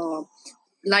of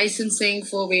licensing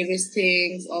for various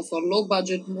things or for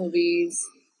low-budget movies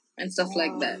and stuff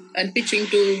like that, and pitching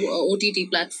to OTT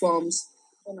platforms?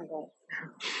 Oh my god.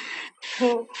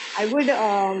 So I would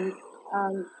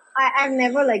I've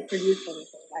never produced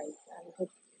anything, right?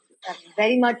 I'm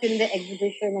very much in the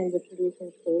exhibition and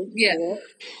distribution space.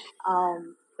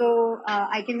 So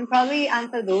I can probably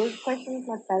answer those questions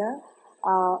much better.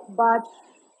 But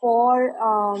for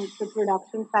the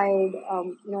production side,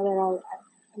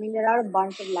 there are a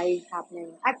bunch of lives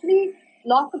happening. Actually,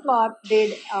 Lost the Plot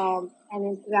did an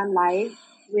Instagram live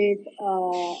with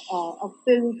a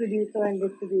film producer and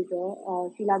distributor,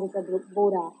 Shiladika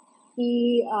Bora.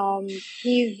 He's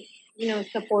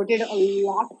supported a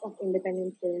lot of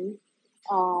independent films.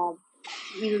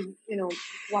 He's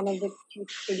one of the chief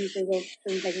producers of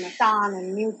films like Matan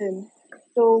and Newton.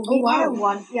 So we had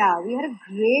a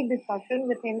great discussion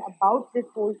with him about this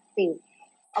whole space,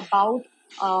 about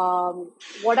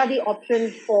what are the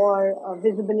options for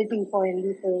visibility for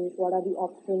indie films, what are the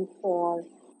options for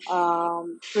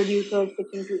producers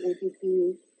pitching to OTT,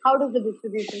 how does the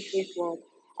distribution space work.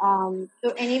 So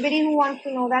anybody who wants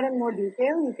to know that in more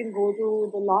detail, you can go to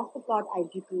the Lost the Plot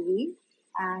IGTV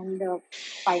and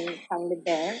find it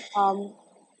there.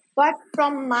 But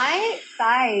from my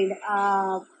side,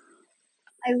 I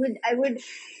would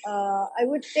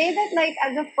say that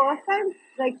as a first time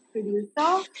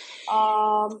producer,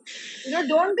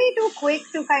 don't be too quick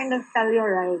to kind of sell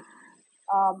your rights.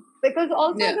 Because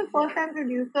also as a first time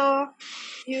producer,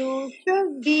 you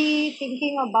should be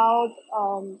thinking about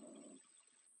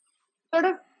sort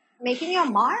of making your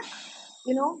mark,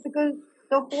 because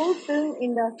the whole film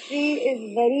industry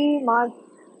is very much,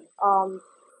 um,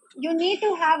 you need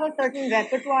to have a certain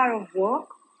repertoire of work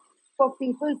for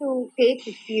people to take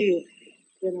it seriously,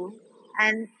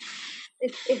 And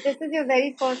if this is your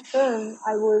very first film,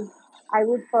 I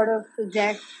would sort of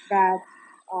suggest that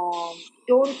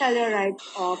don't sell your rights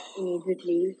off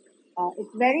immediately.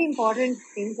 It's very important to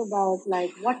think about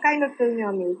like what kind of film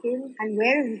you're making and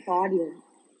where is its audience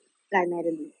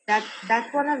primarily.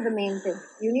 That's one of the main things.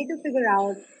 You need to figure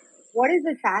out what is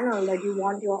the channel that you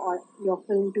want your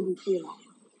film to be seen on.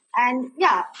 And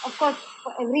yeah, of course,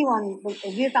 for everyone, the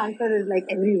obvious answer is like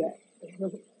everywhere.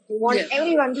 You want Yeah.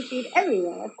 everyone to see it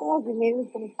everywhere. Of course, you made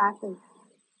it some passion.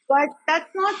 But that's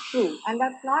not true and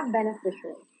that's not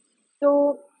beneficial.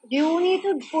 So you need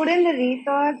to put in the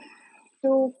research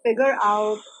to figure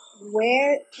out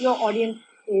where your audience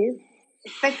is,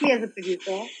 especially as a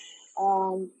producer,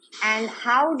 and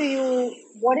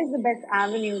what is the best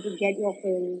avenue to get your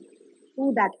film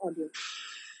to that audience.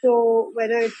 So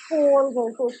whether it's polls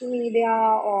or social media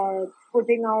or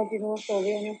putting out,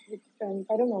 survey on your friends,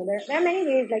 I don't know. There are many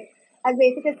ways. Like I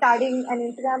basically starting an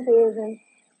Instagram page and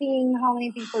seeing how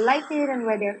many people like it and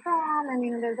where they're from,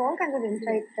 and there's all kinds of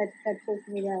insights that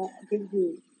social media gives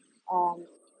you.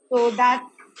 So that's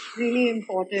really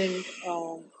important.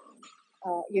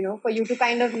 For you to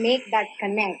kind of make that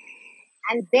connect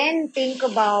and then think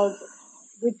about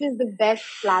which is the best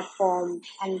platform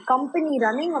and company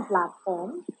running a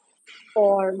platform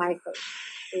for myself.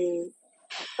 So,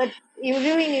 but you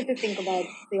really need to think about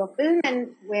your film and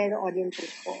where the audience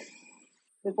is for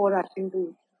before rushing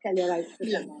to sell your rights to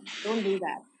Yeah. someone. Don't do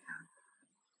that.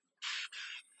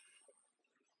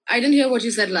 I didn't hear what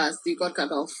you said last. You got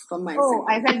cut off from my Oh,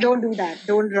 side. I said don't do that.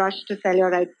 Don't rush to sell your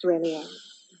rights to anyone.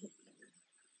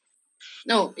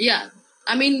 No, yeah.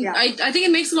 I mean, Yeah. I think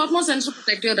it makes a lot more sense to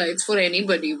protect your rights for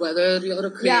anybody, whether you're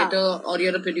a creator or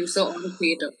you're a producer or a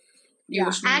creator. And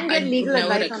get I would legal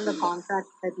never advice on the recommend that. contract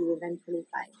that you eventually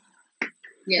sign.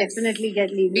 Yes. Definitely get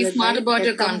legal Be advice. smart about Get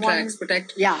your someone, contracts.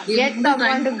 Protect. yeah, The get amount of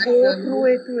someone times to go through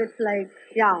it with like,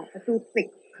 a toothpick.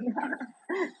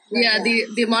 Yeah,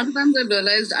 the amount of times I've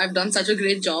realized I've done such a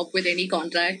great job with any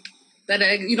contract that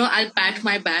I'll pat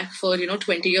my back for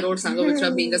 20-year-old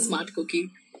Sanghavitra being a smart cookie.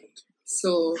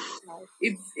 So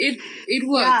it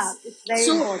works. Yeah, it's very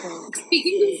So important.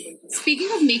 speaking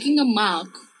of making a mark,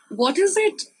 what is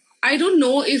it? I don't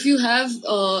know if you have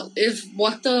if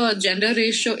what the gender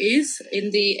ratio is in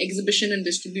the exhibition and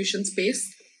distribution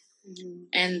space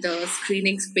and the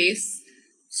screening space.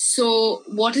 So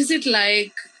what is it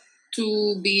like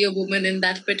to be a woman in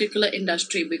that particular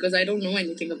industry? Because I don't know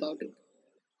anything about it.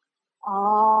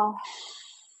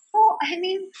 So I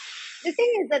mean, the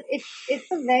thing is that it's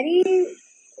a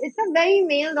very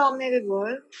male dominated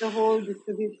world. The whole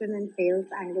distribution and sales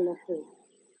angle of it,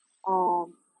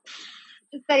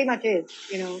 just very much is.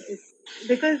 It's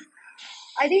because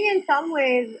I think in some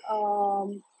ways, a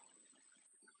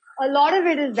lot of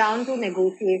it is down to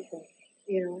negotiation.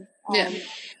 Yeah.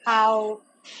 How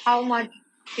much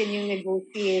can you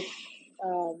negotiate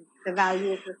the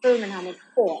value of the film and how much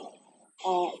for?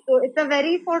 So it's a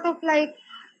very sort of like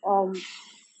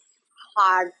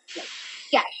hard, like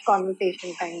cash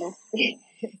conversation kind of thing.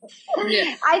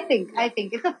 Yeah. I think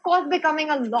it's of course becoming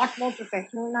a lot more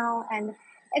professional now, and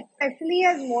especially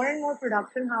as more and more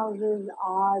production houses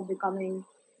are becoming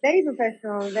very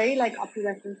professional, very like up to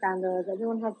Western standards.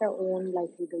 Everyone has their own like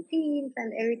legal teams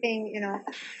and everything.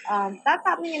 That's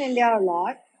happening in India a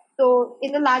lot. So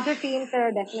in the larger teams, there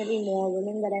are definitely more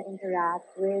women that I interact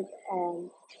with.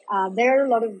 There are a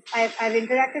lot of I've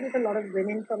interacted with a lot of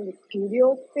women from the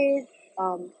studio space.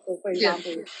 So for Yeah.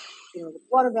 example, with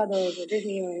Warner Brothers or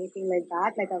Disney or anything like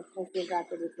that. Like I've mostly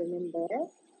interacted with women there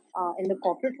in the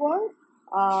corporate world.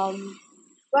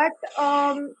 But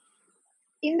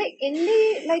in the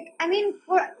indie, like I mean,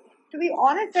 to be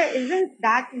honest, there isn't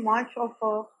that much of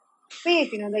a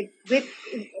space. Like with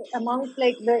amongst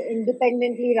like the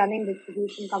independently running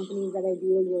distribution companies that I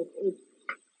deal with, it's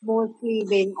mostly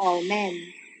been all men.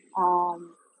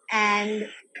 And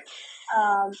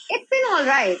it's been all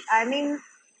right. I mean,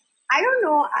 I don't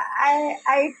know.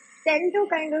 I tend to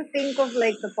kind of think of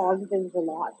like the positives a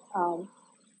lot.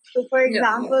 So, for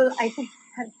example, I think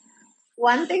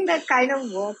one thing that kind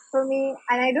of works for me,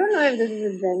 and I don't know if this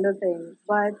is a gender thing,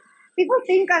 but people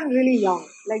think I'm really young.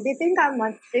 Like they think I'm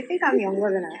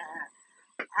younger than I am,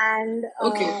 and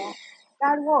Okay.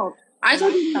 that works. I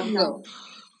thought you were Sometimes. younger.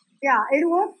 Yeah, it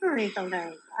works for me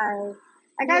sometimes.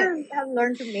 I kind of have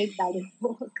learned to make that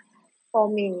work for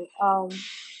me. So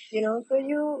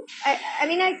I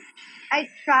mean, I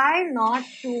try not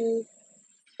to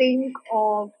think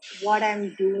of what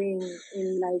I'm doing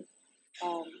in like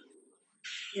um,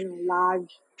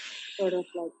 large sort of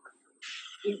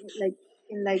in, like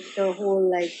like the whole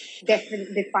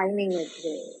defining it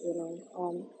way.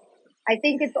 I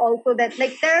think it's also that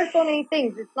like there are so many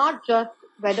things. It's not just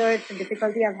whether it's a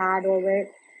difficulty I've had or where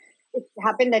it's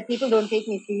happened that people don't take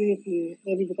me seriously,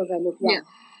 maybe because I look Yeah. young.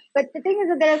 But the thing is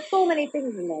that there are so many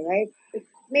things in there, right?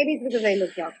 Maybe it's because I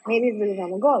look young. Maybe it's because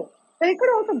I'm a girl. But it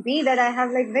could also be that I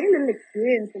have like very little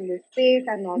experience in this space.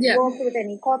 I've not Yeah. worked with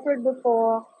any corporate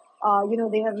before.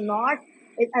 They have not.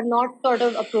 I've not sort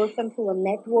of approached them through a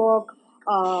network.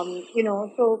 And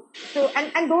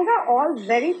those are all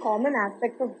very common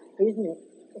aspects of business,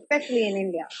 especially in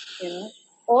India. You know,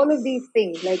 all of these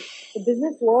things like the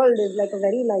business world is like a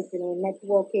very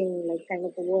networking like kind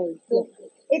of a world. So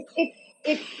it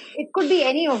it could be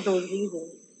any of those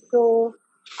reasons. So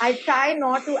I try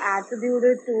not to attribute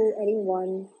it to any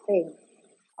one thing,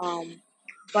 um,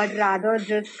 but rather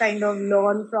just kind of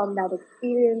learn from that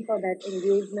experience or that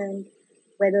engagement,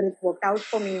 whether it's worked out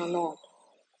for me or not.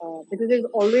 Because there's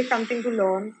always something to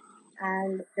learn,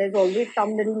 and there's always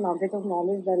some little nugget of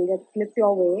knowledge that will get slipped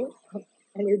your way,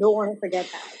 and you don't want to forget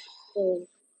that. So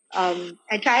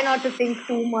I try not to think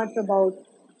too much about,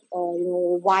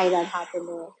 why that happened.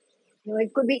 Or,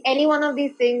 it could be any one of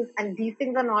these things, and these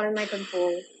things are not in my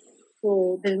control.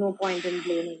 So there's no point in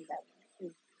blaming them.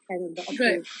 It's kind of the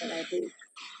Right. approach that I take.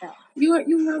 Yeah.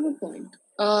 You have a point.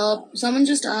 Someone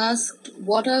just asked,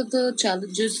 what are the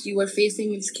challenges you are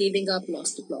facing in scaling up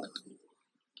Lost the Plot?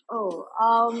 Oh,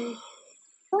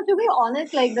 so to be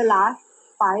honest, like the last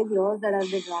 5 years that I've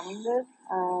been running this,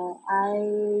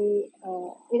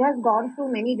 it has gone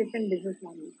through many different business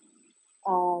models.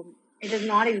 It has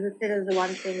not existed as the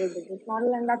one single business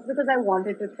model, and that's because I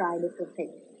wanted to try different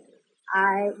things.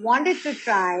 I wanted to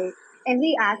try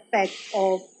every aspect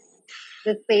of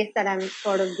the space that I'm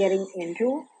sort of getting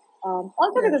into.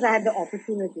 Also Yeah. because I had the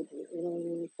opportunity to,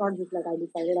 it's not just like I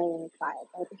decided I want to try it.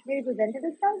 The opportunity presented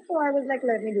itself, so I was like,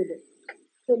 let me do this.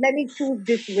 So let me choose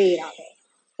this way rather.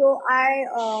 So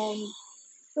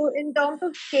so in terms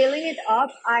of scaling it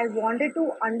up, I wanted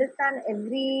to understand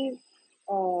every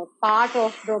part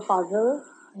of the puzzle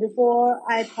before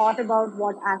I thought about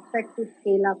what aspect to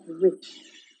scale up with.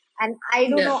 And I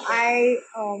don't Yeah. know, I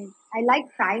like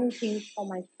trying things for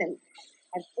myself.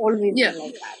 I've always Yeah. been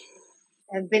like that.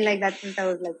 I've been like that since I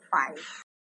was like 5.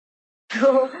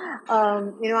 So,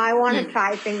 I want to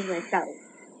try things myself.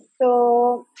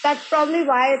 So that's probably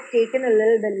why it's taken a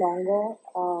little bit longer.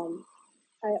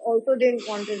 I also didn't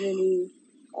want to really,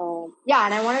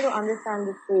 and I wanted to understand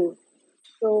the space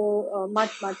so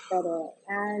much, much better.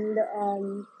 And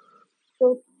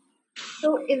so so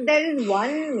if there is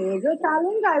one major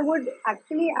challenge, I would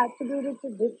actually attribute it to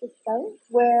this itself,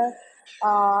 where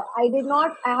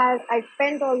I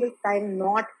spent all this time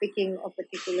not picking a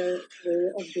particular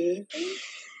way of doing things.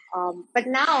 But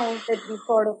now that we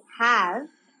sort of have,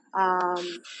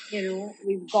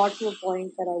 we've got to a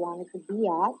point that I wanted to be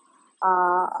at.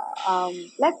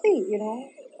 Let's see,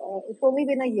 it's only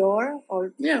been a year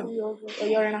or Yeah. 2 years, a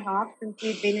year and a half since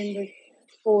we've been in this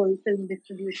whole film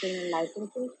distribution and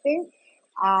licensing space.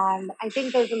 And I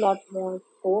think there's a lot more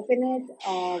scope in it.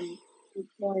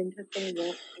 It's more interesting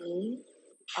work for me.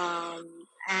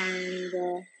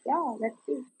 Let's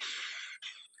see.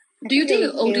 I Do you think we're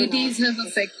think at scale now. OTTs have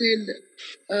affected?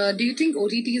 Do you think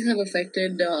OTTs have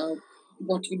affected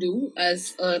what you do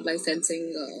as a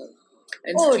licensing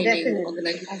and Oh, streaming definitely.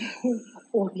 organization? I think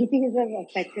OTTs have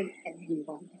affected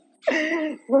everyone.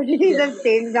 OTTs have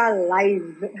changed our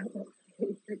lives,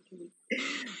 basically.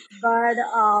 But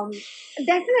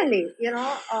definitely,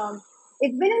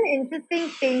 it's been an interesting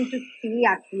thing to see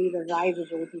actually the rise of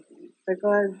OTTs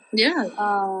because Yeah,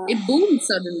 uh, it boomed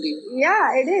suddenly.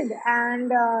 yeah, it is, and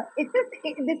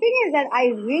the thing is that I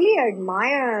really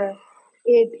admire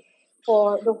it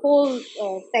for the whole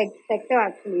sector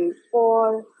actually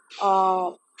for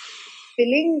uh,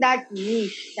 filling that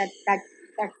niche, that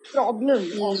problem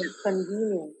of Mm,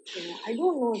 convenience. I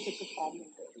don't know if it's a problem,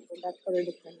 but that's for a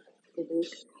different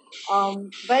debate.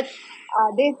 But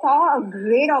they saw a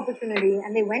great opportunity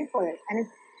and they went for it, and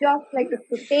it's just like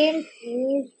the same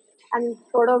niche and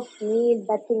sort of need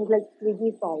that things like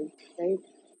Swiggy solves, right?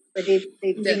 But they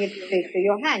yeah, bring it straight to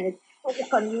your hand. It's so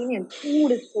convenient.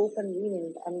 Food is so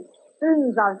convenient, and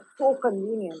films are so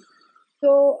convenient.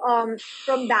 So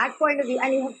from that point of view,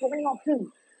 and you have so many options.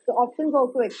 The options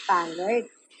also expand, right?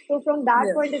 So from that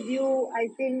yeah, point of view, I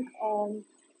think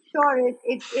sure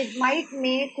it might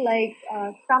make like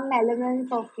some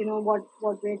elements of what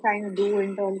we're trying to do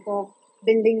in terms of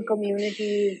building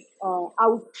communities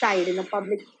outside in a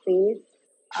public space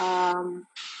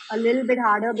a little bit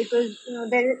harder because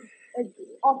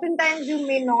oftentimes you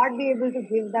may not be able to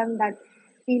give them that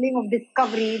feeling of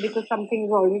discovery because something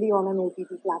is already on an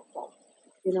OTT platform.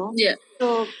 Yeah.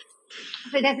 So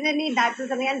definitely that was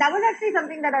something, and that was actually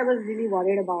something that I was really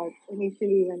worried about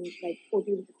initially when like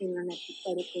OTT came and Netflix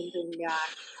started came to India.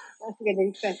 I used to get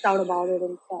very stressed out about it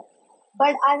and stuff.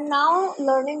 But I'm now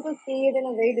learning to see it in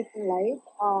a very different light.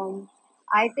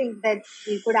 I think that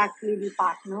we could actually be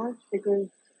partners because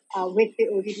with the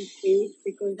OTT space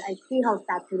because I see how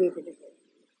saturated it is.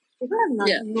 People have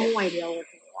Yeah. no idea what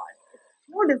to watch. It's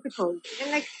more difficult.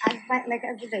 Even like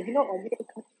as I said, audio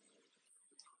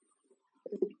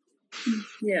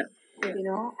Yeah.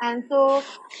 and so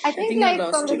I think I like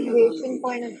lost from the you. duration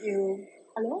point of view.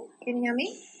 Hello, can you hear me?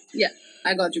 Yeah,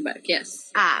 I got you back.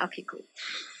 Yes. Okay, cool.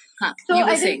 So So you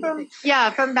were I think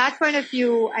saying. from that point of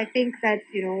view, I think that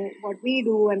what we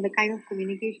do and the kind of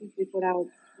communications we put out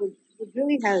would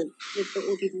really help with the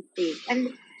OTT space,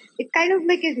 and it kind of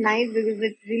like is nice because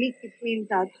it really keeps me in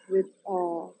touch with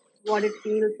what it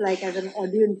feels like as an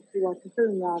audience to watch a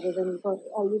film rather than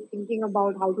always thinking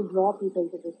about how to draw people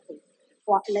to this film.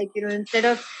 Instead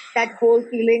of that whole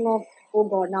feeling of, oh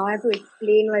God, now I have to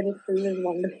explain why this film is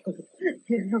wonderful,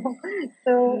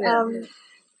 So,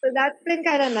 so that's been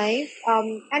kind of nice.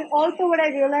 And also what I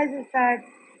realized is that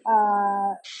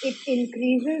it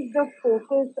increases the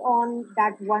focus on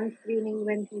that one screening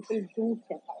when people do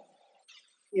step out.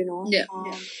 Yeah.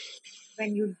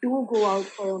 When you do go out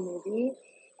for a movie,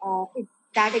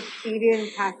 that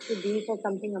experience has to be for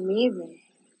something amazing.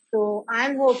 So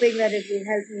I'm hoping that it will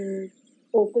help me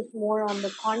focus more on the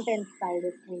content side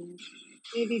of things,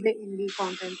 maybe the indie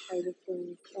content side of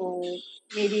things, or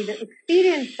maybe the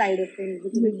experience side of things,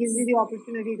 because it gives you the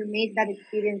opportunity to make that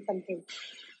experience something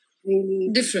really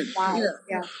different. wow.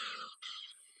 Yeah.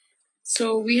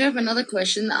 So we have another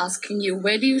question asking you,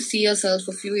 where do you see yourself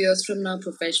a few years from now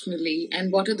professionally,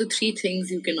 and what are the 3 things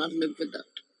you cannot live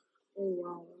without? Oh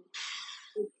wow.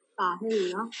 It's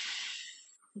Sahil, no?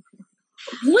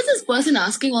 Who is this person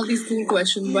asking all these cool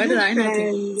questions? Why did I not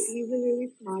think of this? He's a really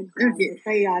smart guy. Okay. That's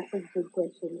why he asked us good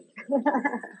questions.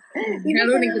 He's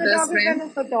Hello, a Nikita's cinematographer friend. and a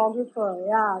photographer.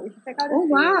 Yeah, you should check out his Oh,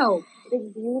 wow.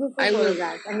 It's beautiful I will.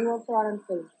 photographs, and he works a lot on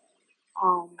film.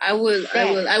 I will.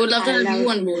 I would love to have you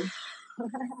on board.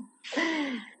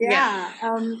 Yeah.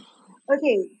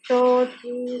 Okay. So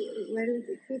three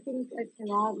things I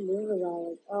cannot live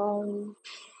without.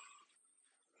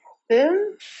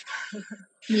 Film.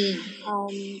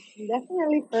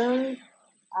 Definitely film.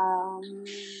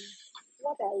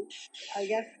 What else? I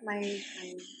guess my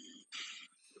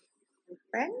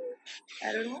friends.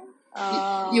 I don't know.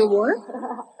 Your what?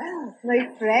 My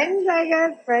friends, I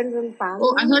guess, friends and family.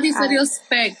 Oh, I thought you said your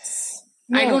specs.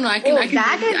 No. I don't know.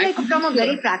 That is like from a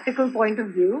very practical point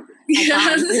of view.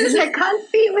 I can't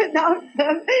see without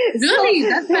them. Really?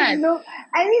 That's bad. No,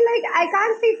 I mean, like, I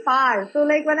can't see far. So,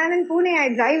 like, when I'm in Pune,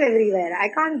 I drive everywhere. I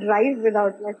can't drive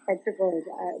without my spectacles.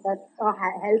 That's a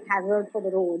health hazard for the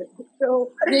road.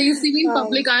 So, yeah, you see me in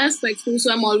public, I have specs too,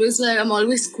 so I'm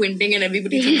always squinting and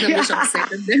everybody thinks I'm just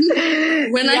upset. And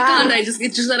then when I can't, it's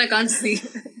just that I can't see.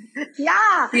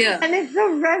 Yeah. And it's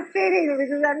so frustrating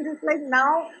because I'm just like,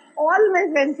 now all my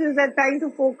senses are trying to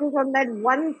focus on that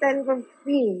one sense of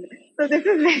screen. So this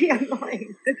is very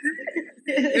annoying.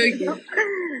 Okay.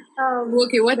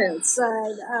 Okay, what else?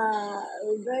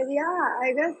 But yeah,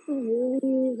 I guess the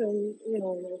movies and,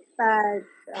 that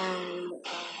and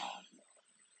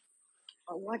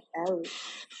what else?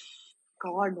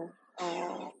 God.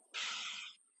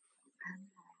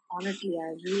 Honestly, I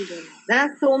really don't know. There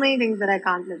are so many things that I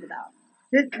can't live without.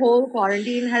 This whole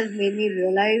quarantine has made me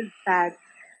realize that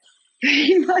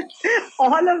pretty much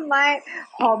all of my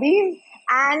hobbies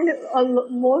and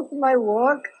most of my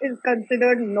work is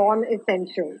considered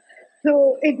non-essential.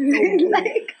 So it's been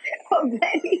like a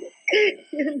very,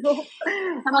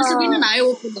 That must have been an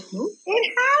eye-opener, no?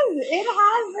 It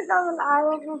has become an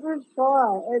eye-opener for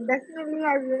sure. It definitely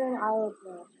has been an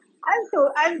eye-opener.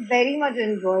 I've very much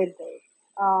enjoyed this.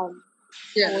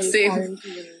 Same.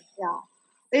 Quarantine. Yeah.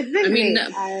 It's been great.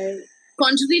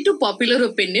 Contrary to popular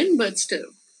opinion, but still.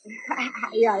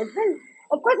 Yeah,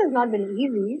 of course it's not been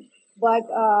easy, but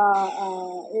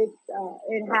it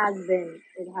has been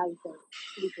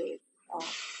pretty great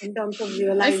in terms of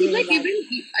realizing. I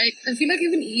feel like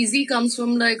even easy comes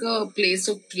from like a place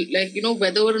of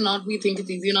whether or not we think it's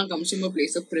easy or not comes from a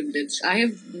place of privilege. I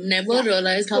have never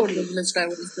realized how privileged I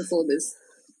was before this.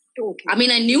 Totally. I mean,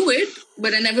 I knew it,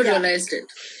 but I never realized it.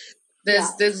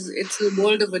 It's a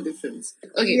world of a difference.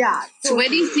 Okay. Yeah. So where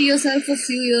do you see yourself a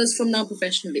few years from now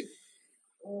professionally?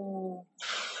 So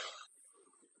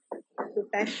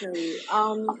professionally.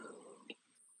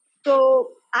 So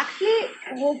actually,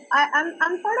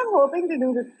 I'm sort of hoping to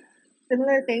do this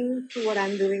similar thing to what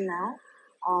I'm doing now.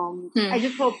 I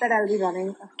just hope that I'll be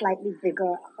running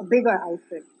a bigger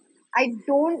outfit. I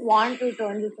don't want to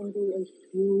turn this into a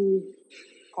huge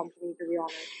company, to be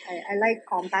honest. I like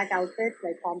compact outfits,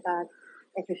 like compact,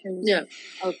 efficient Yeah.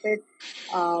 outfits,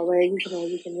 where you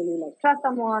can really like trust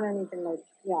someone and you can like,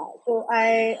 yeah. So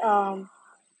I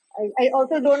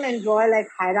also don't enjoy like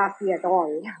hierarchy at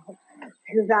all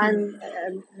because I'm I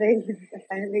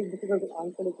find it very difficult to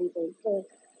answer to people. So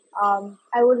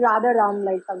I would rather run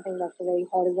like something that's a very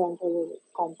horizontal,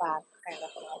 compact kind of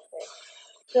an outfit.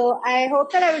 So I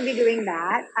hope that I would be doing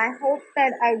that. I hope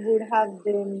that I would have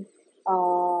been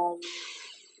um,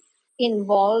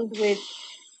 involved with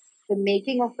the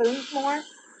making of films more.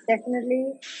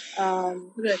 Definitely.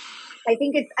 Right. I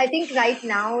think right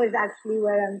now is actually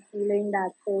where I'm feeling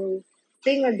that whole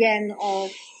thing again of,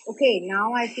 okay,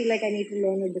 now I feel like I need to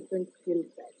learn a different skill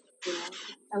set. You know,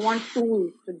 I want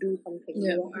tools to do something.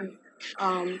 Yeah.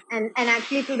 And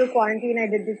actually through the quarantine, I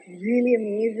did this really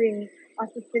amazing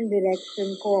assistant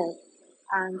direction course,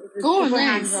 and it was Oh, super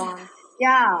nice. hands-on.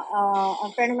 Yeah,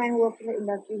 a friend of mine who works in the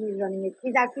industry, he's running it.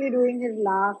 He's actually doing his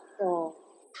last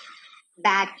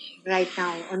batch right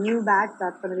now, a new batch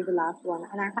that's going to be the last one.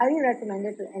 And I highly recommend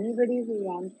it to anybody who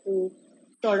wants to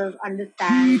sort of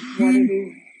understand what it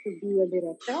is to be a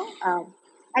director.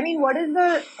 I mean, what is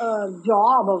the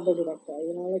job of the director?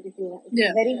 You know, like it's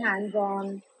Yeah. a very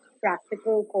hands-on,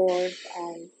 practical course,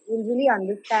 and you really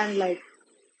understand like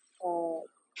uh,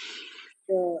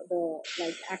 the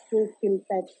like actual skill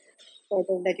set sort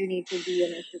of that you need to be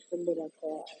an assistant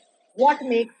director. What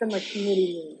makes the machinery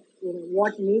move? You know,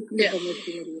 what makes Yeah. the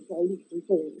machinery? It's all these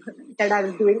people that are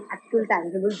doing actual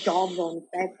tangible jobs on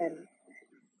set, and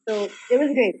so it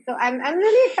was great. So I'm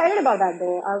really excited about that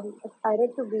though. I'm excited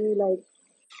to be like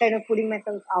kind of putting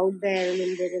myself out there a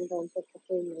little bit in terms of the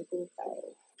filmmaking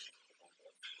side.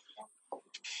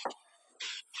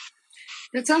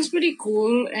 That sounds pretty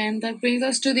cool, and that brings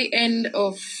us to the end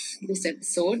of this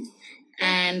episode.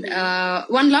 And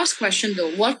one last question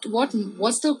though: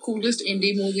 what's the coolest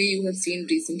indie movie you have seen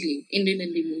recently? Indian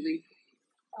indie movie.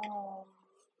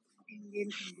 Indian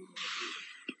indie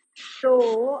movie.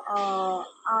 So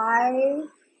I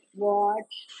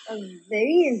watched a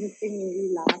very interesting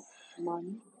movie last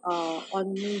month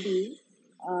on Movie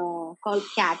called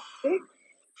Catfish.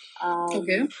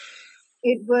 Okay.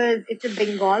 It's a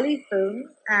Bengali film,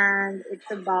 and it's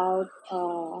about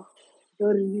the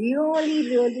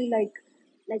really like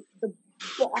the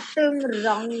bottom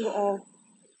rung of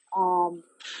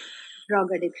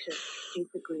drug addiction,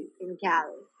 basically, in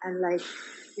Cal. And like,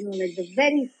 like the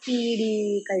very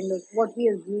seedy kind of what we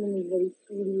assume is very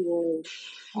seedy world.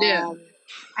 Yeah.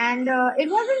 And it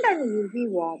wasn't an easy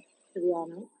watch, to be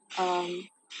honest,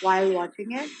 while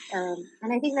watching it. And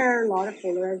I think there are a lot of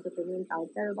polarized opinions out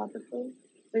there about the film,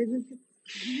 but it was just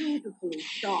beautifully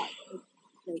shot.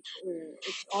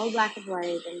 It's all black and white,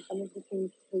 and some of the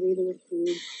things, the way they were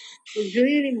staged, was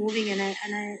really, really moving.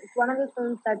 It's one of the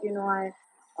films that I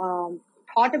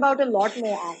thought about a lot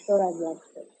more after I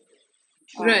watched it.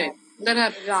 Right. That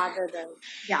happens. Rather than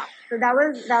so that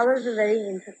was a very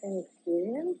interesting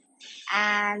experience.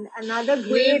 And another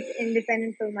great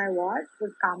independent film I watched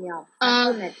was Kamyab. That's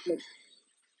on Netflix.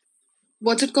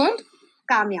 What's it called?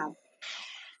 Kamyab.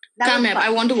 Kamyab. I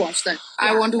want to watch that.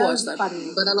 I want to watch that.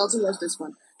 Funny. But I'll also watch this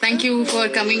one. Thank you for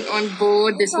coming on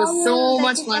board. This was so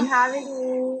much fun. Thank you for having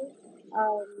me.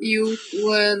 You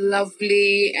were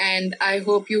lovely, and I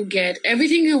hope you get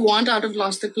everything you want out of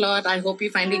Lost the Plot. I hope you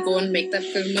finally go and make that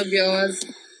film of yours.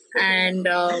 And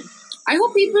I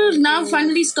hope people now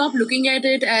finally stop looking at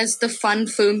it as the fun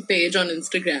film page on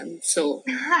Instagram. So,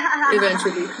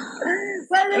 eventually.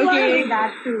 Well, we want to do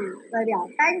that too. But yeah,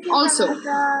 thank you, Also,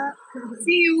 Samantha.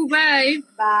 See you. Bye.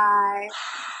 Bye.